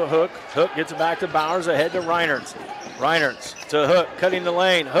to Hook. Hook gets it back to Bowers, ahead to Reinertz. Reinertz to Hook, cutting the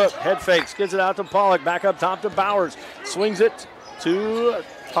lane. Hook, head fakes, gives it out to Pollock. Back up top to Bowers. Swings it to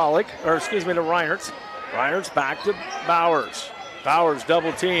Reinertz. Reinertz back to Bowers. Bowers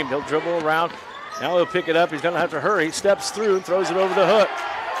double teamed. He'll dribble around. Now he'll pick it up. He's going to have to hurry. Steps through and throws it over to Hook.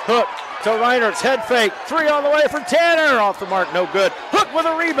 Hook to Reinertz, head fake. Three on the way for Tanner. Off the mark, no good. Hook with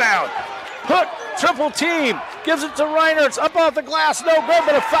a rebound. Hook, triple team. Gives it to Reinertz. Up off the glass, no good,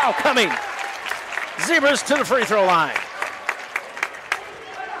 but a foul coming. Zebras to the free throw line.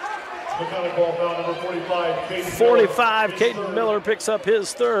 45, Caden Miller picks up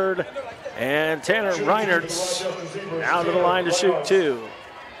his third. And Tanner Reinertz down to the line to shoot two.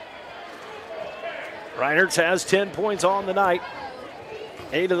 Reinertz has 10 points on the night.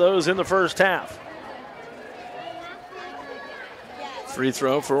 8 of those in the first half. Free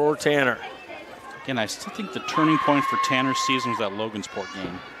throw for Tanner. Again, I still think the turning point for Tanner's season was that Logansport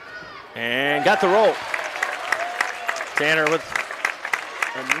game. And got the roll. Tanner with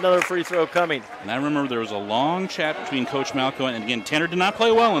another free throw coming. And I remember there was a long chat between Coach Maconaquah, and again, Tanner did not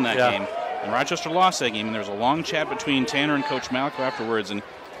play well in that game. And Rochester lost that game, and there was a long chat between Tanner and Coach Maconaquah afterwards. And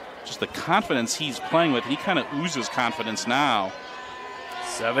just the confidence he's playing with. He kind of oozes confidence now.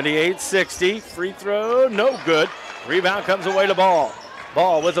 78-60. Free throw, no good. Rebound comes away to Ball.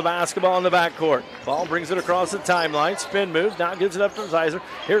 Ball with the basketball in the backcourt. Ball brings it across the timeline. Spin move. Now gives it up to Zeiser.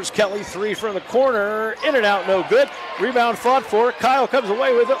 Here's Kelly, three from the corner. In and out, no good. Rebound fought for. Kyle comes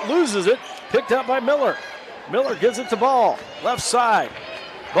away with it, loses it. Picked up by Miller. Miller gives it to Ball. Left side.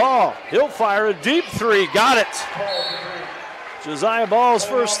 Ball. He'll fire a deep three. Got it. Josiah Ball's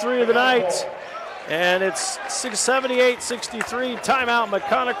first three of the night. And it's 78-63. Timeout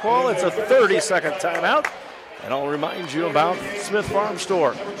Maconaquah. It's a 30-second timeout. And I'll remind you about Smith Farm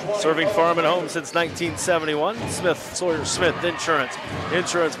Store. Serving farm and home since 1971. Smith Sawyer Smith Insurance.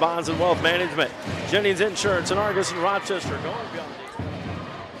 Insurance, bonds, and wealth management. Jennings Insurance in Argus and Rochester. Going beyond.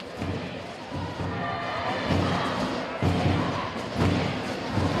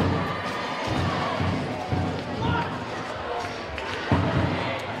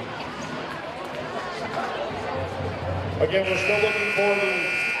 Again, we're still looking for the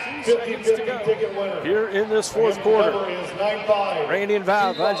 50-50 ticket winner. Here in this fourth quarter. Number is 9-5. Randy and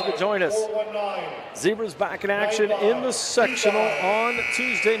Val, glad you could join us. 419. Zebras back in action in the sectional on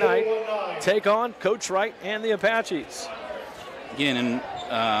Tuesday night. Take on Coach Wright and the Apaches. Again,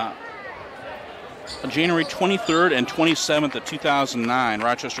 in January 23rd and 27th of 2009,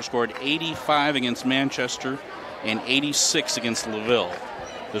 Rochester scored 85 against Manchester and 86 against Laville.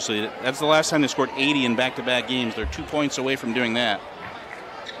 So that's the last time they scored 80 in back-to-back games. They're 2 points away from doing that.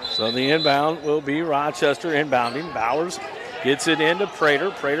 So the inbound will be Rochester inbounding. Bowers gets it into Prater.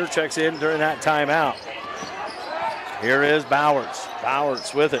 Prater checks in during that timeout. Here is Bowers.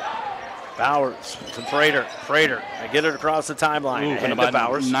 Bowers with it. Bowers to Prater. Prater, they get it across the timeline. And about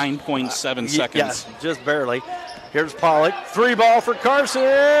Bowers. 9.7 seconds. Yes, just barely. Here's Pollock. Three ball for Carson.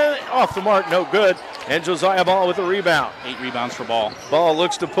 Off the mark, no good. And Josiah Ball with a rebound. 8 rebounds for Ball. Ball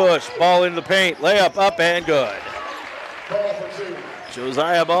looks to push. Ball into the paint. Layup up and good.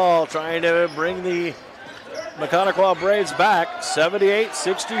 Josiah Ball trying to bring the Maconaquah Braves back.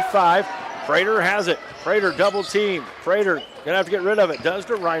 78-65. Prater has it. Prater double team. Prater going to have to get rid of it. Does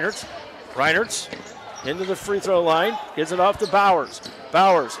to Reinertz. Reinertz into the free throw line. Gets it off to Bowers.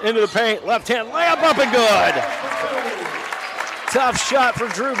 Bowers into the paint. Left hand layup up and good. Tough shot for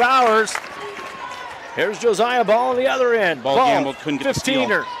Drew Bowers. Here's Josiah Ball on the other end. Ball gambled, couldn't get the steal.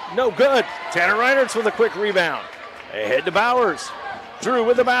 15er. No good. Tanner Reinertz with a quick rebound. Ahead to Bowers. Drew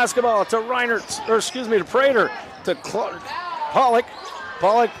with the basketball to Reinertz, or excuse me, to Prater, to Pollock.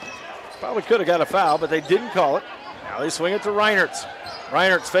 Pollock probably could have got a foul, but they didn't call it. Now they swing it to Reinertz.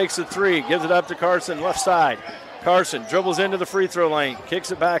 Reinertz fakes a three, gives it up to Carson, left side. Carson dribbles into the free throw lane, kicks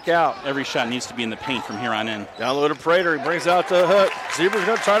it back out. Every shot needs to be in the paint from here on in. Down low to Prater, he brings out the hook. Zebra's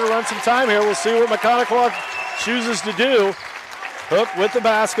going to try to run some time here. We'll see what Maconaquah chooses to do. Hook with the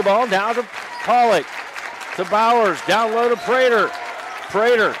basketball, down to Pollock, to Bowers, down low to Prater.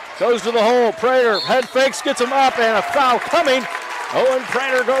 Prater goes to the hole. Prater head fakes, gets him up, and a foul coming. Owen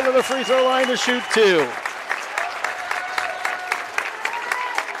Prater going to the free throw line to shoot two.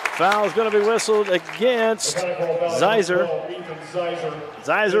 Foul's going to be whistled against Zeiser.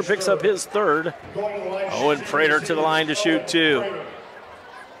 Zeiser picks up his third. Owen Prater to the line to shoot two.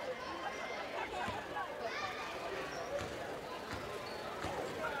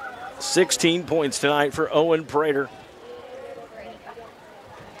 $16 points tonight for Owen Prater.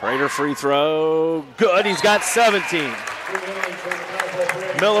 Prater free throw, good, he's got 17.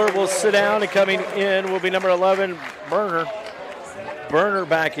 Miller will sit down, and coming in will be number 11, Berner. Berner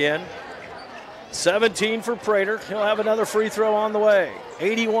back in. 17 for Prater, he'll have another free throw on the way.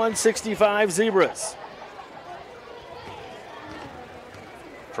 81-65 Zebras.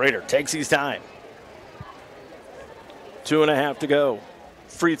 Prater takes his time. 2.5 to go.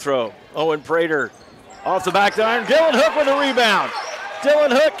 Free throw, Owen Prater off the back iron. Dylan Hook with a rebound.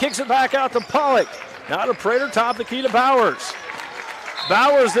 Dylan Hook kicks it back out to Pollock. Now to Prater, top the key to Bowers.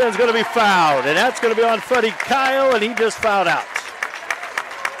 Bowers then is going to be fouled, and that's going to be on Fuddy Kyle, and he just fouled out.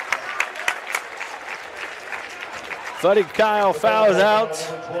 Fuddy Kyle fouls out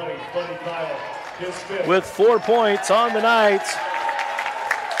with 4 points on the night.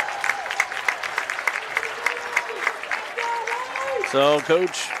 So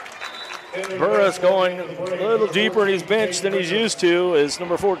Coach Burris going a little deeper in his bench than he's used to, as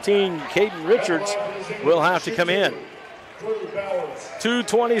number 14, Caden Richards, will have to come in.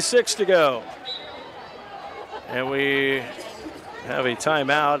 2:26 to go. And we have a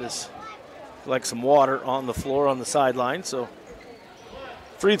timeout. It's like some water on the floor on the sideline. So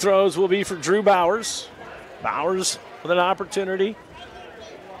free throws will be for Drew Bowers. Bowers with an opportunity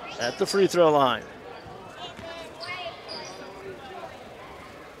at the free throw line.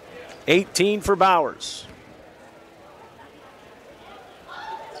 18 for Bowers.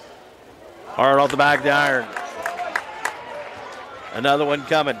 Hard off the back of the iron. Another one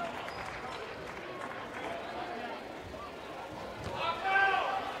coming.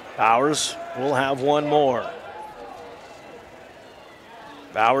 Bowers will have one more.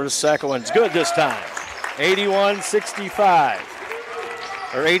 Bowers' second one's good this time. 81-65.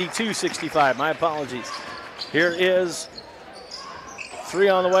 Or 82-65, my apologies. Here is 3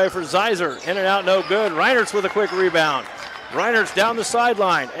 on the way for Zeiser. In and out, no good. Reinertz with a quick rebound. Reinertz down the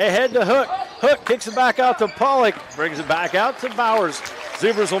sideline, ahead to Hook. Hook kicks it back out to Pollock, brings it back out to Bowers.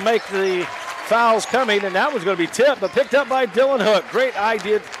 Zebras will make the fouls coming, and that was going to be tipped, but picked up by Dylan Hook. Great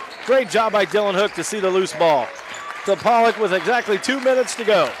idea, great job by Dylan Hook to see the loose ball. To Pollock with exactly 2 minutes to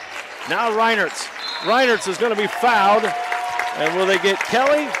go. Now Reinertz. Reinertz is going to be fouled, and will they get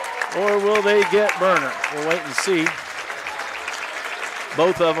Kelly or will they get Berner? We'll wait and see.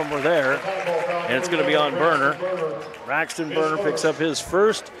 Both of them were there, and it's going to be on Berner. Braxton Berner picks up his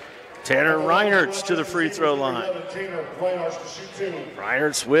first. Tanner Reinertz to the free throw line.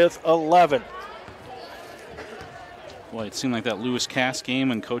 Reinertz with 11. Boy, it seemed like that Lewis Cass game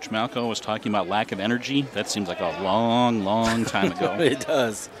when Coach Maconaquah was talking about lack of energy. That seems like a long, long time ago. It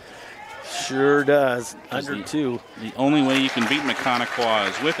does. Sure does. Under 2. The only way you can beat Maconaquah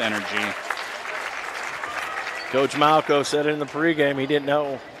is with energy. Coach Maconaquah said in the pregame he didn't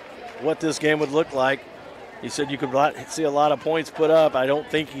know what this game would look like. He said you could see a lot of points put up. I don't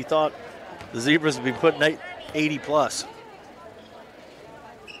think he thought the Zebras would be putting 80 plus.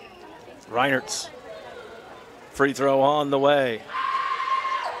 Reinertz. Free throw on the way.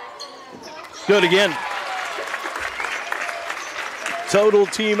 Good again. Total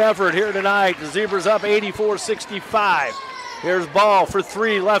team effort here tonight. The Zebras up 84-65. Here's Ball for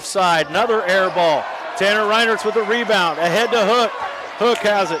 3, left side. Another air ball. Tanner Reinertz with the rebound. Ahead to Hook. Hook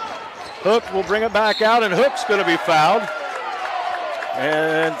has it. Hook will bring it back out, and Hook's going to be fouled.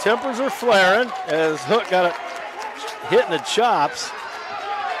 And tempers are flaring as Hook got it hit in the chops.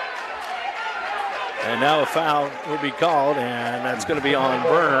 And now a foul will be called, and that's going to be on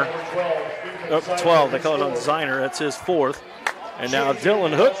Berner. 12, they call it on Zeiner. That's his 4th. And now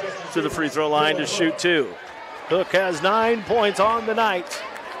Dylan Hook to the free throw line to shoot 2. Hook has 9 points on the night.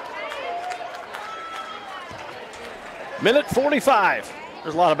 Minute 45.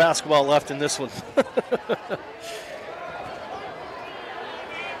 There's a lot of basketball left in this one.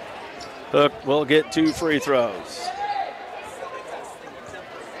 Hook will get 2 free throws.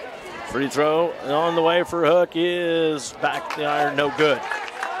 Free throw on the way for Hook is back the iron, no good.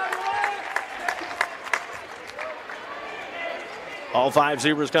 All 5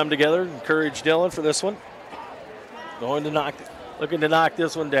 Zebras come together. Encourage Dylan for this one. Looking to knock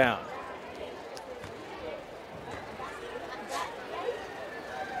this one down.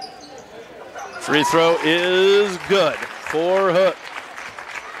 Free throw is good for Hook.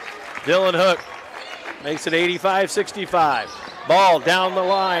 Dylan Hook makes it 85-65. Ball down the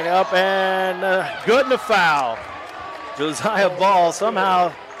line, up and good and a foul. Josiah Ball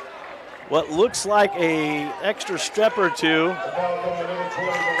somehow what looks like a extra step or 2.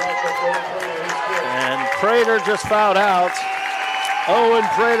 And Prater just fouled out. Owen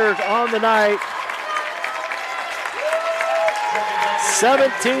Prater on the night.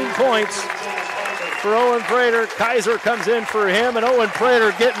 17 points for Owen Prater. Kaiser comes in for him, and Owen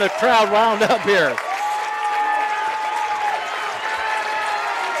Prater getting the crowd wound up here.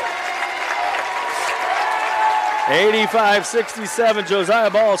 $85-67. Josiah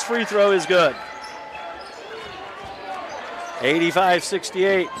Ball's free throw is good.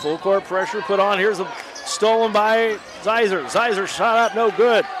 85-68. Full court pressure put on. Here's a stolen by Zeiser. Zeiser shot up, no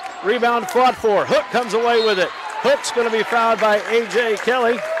good. Rebound fought for. Hook comes away with it. Hook's going to be fouled by A.J.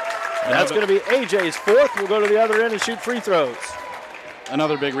 Kelly. And that's going to be A.J.'s 4th. We'll go to the other end and shoot free throws.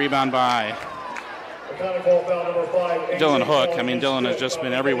 Another big rebound by Dylan Hook. I mean, Dylan has just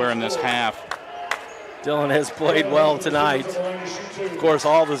been everywhere in this half. Dylan has played well tonight. Of course,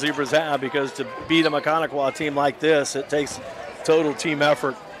 all the Zebras have, because to beat a Maconaquah team like this, it takes total team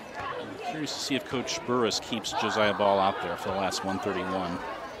effort. Curious to see if Coach Burris keeps Josiah Ball out there for the last 131.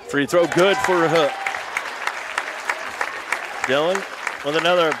 Free throw good for Hook. Dylan with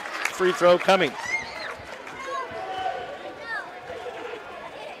another free throw coming.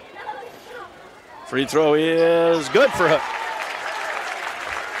 Free throw is good for Hook.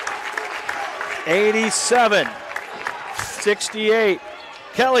 87-68.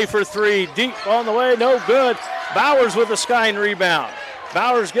 Kelly for 3, deep on the way, no good. Bowers with the skying rebound.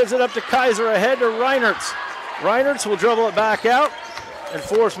 Bowers gives it up to Kaiser, ahead to Reinertz. Reinertz will dribble it back out and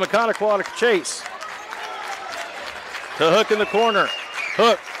force Maconaquah to chase. To Hook in the corner.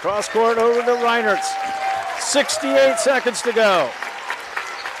 Hook, cross court over to Reinertz. 68 seconds to go.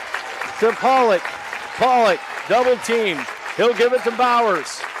 To Pollock. Pollock, double team. He'll give it to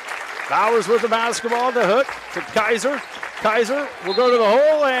Bowers. Bowers with the basketball to Hook, to Kaiser. Kaiser will go to the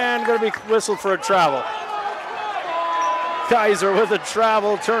hole and going to be whistled for a travel. Kaiser with a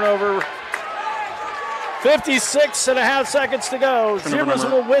travel turnover. 56 and a half seconds to go. Zebras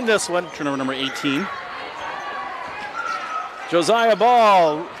will win this one. Turnover number 18. Josiah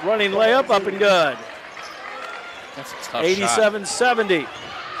Ball running layup up and good. That's a tough 87-70.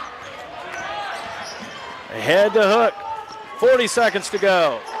 Ahead to Hook. 40 seconds to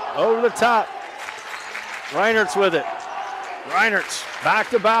go. Over the top. Reinertz with it. Reinertz back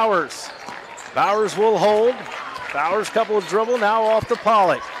to Bowers. Bowers will hold. Bowers couple of dribble now off to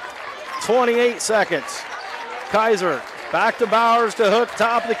Pollock. 28 seconds. Kaiser back to Bowers to Hook,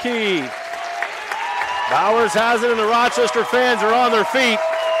 top of the key. Bowers has it and the Rochester fans are on their feet.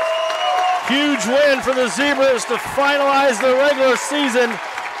 Huge win for the Zebras to finalize the regular season.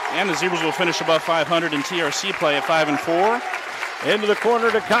 And the Zebras will finish above 500 in TRC play at 5-4. Into the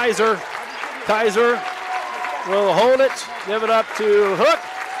corner to Kaiser. Kaiser will hold it, give it up to Hook,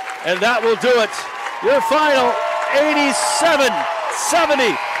 and that will do it. Your final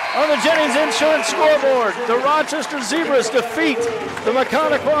 87-70 on the Jennings Insurance scoreboard. The Rochester Zebras defeat the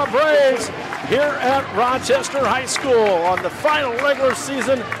Maconaquah Braves here at Rochester High School on the final regular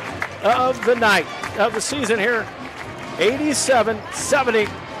season of the season here. 87-70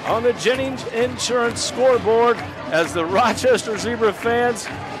 on the Jennings Insurance scoreboard as the Rochester Zebra fans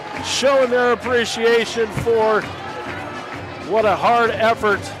showing their appreciation for what a hard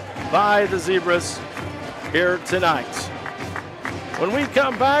effort by the Zebras here tonight. When we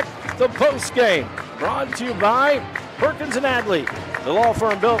come back, the post game brought to you by Perkins and Adley, the law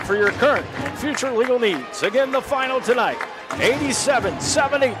firm built for your current and future legal needs. Again, the final tonight,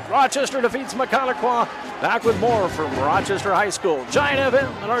 87-70. Rochester defeats Maconaquah. Back with more from Rochester High School, Giant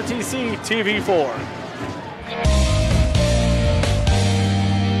FM and RTC TV4.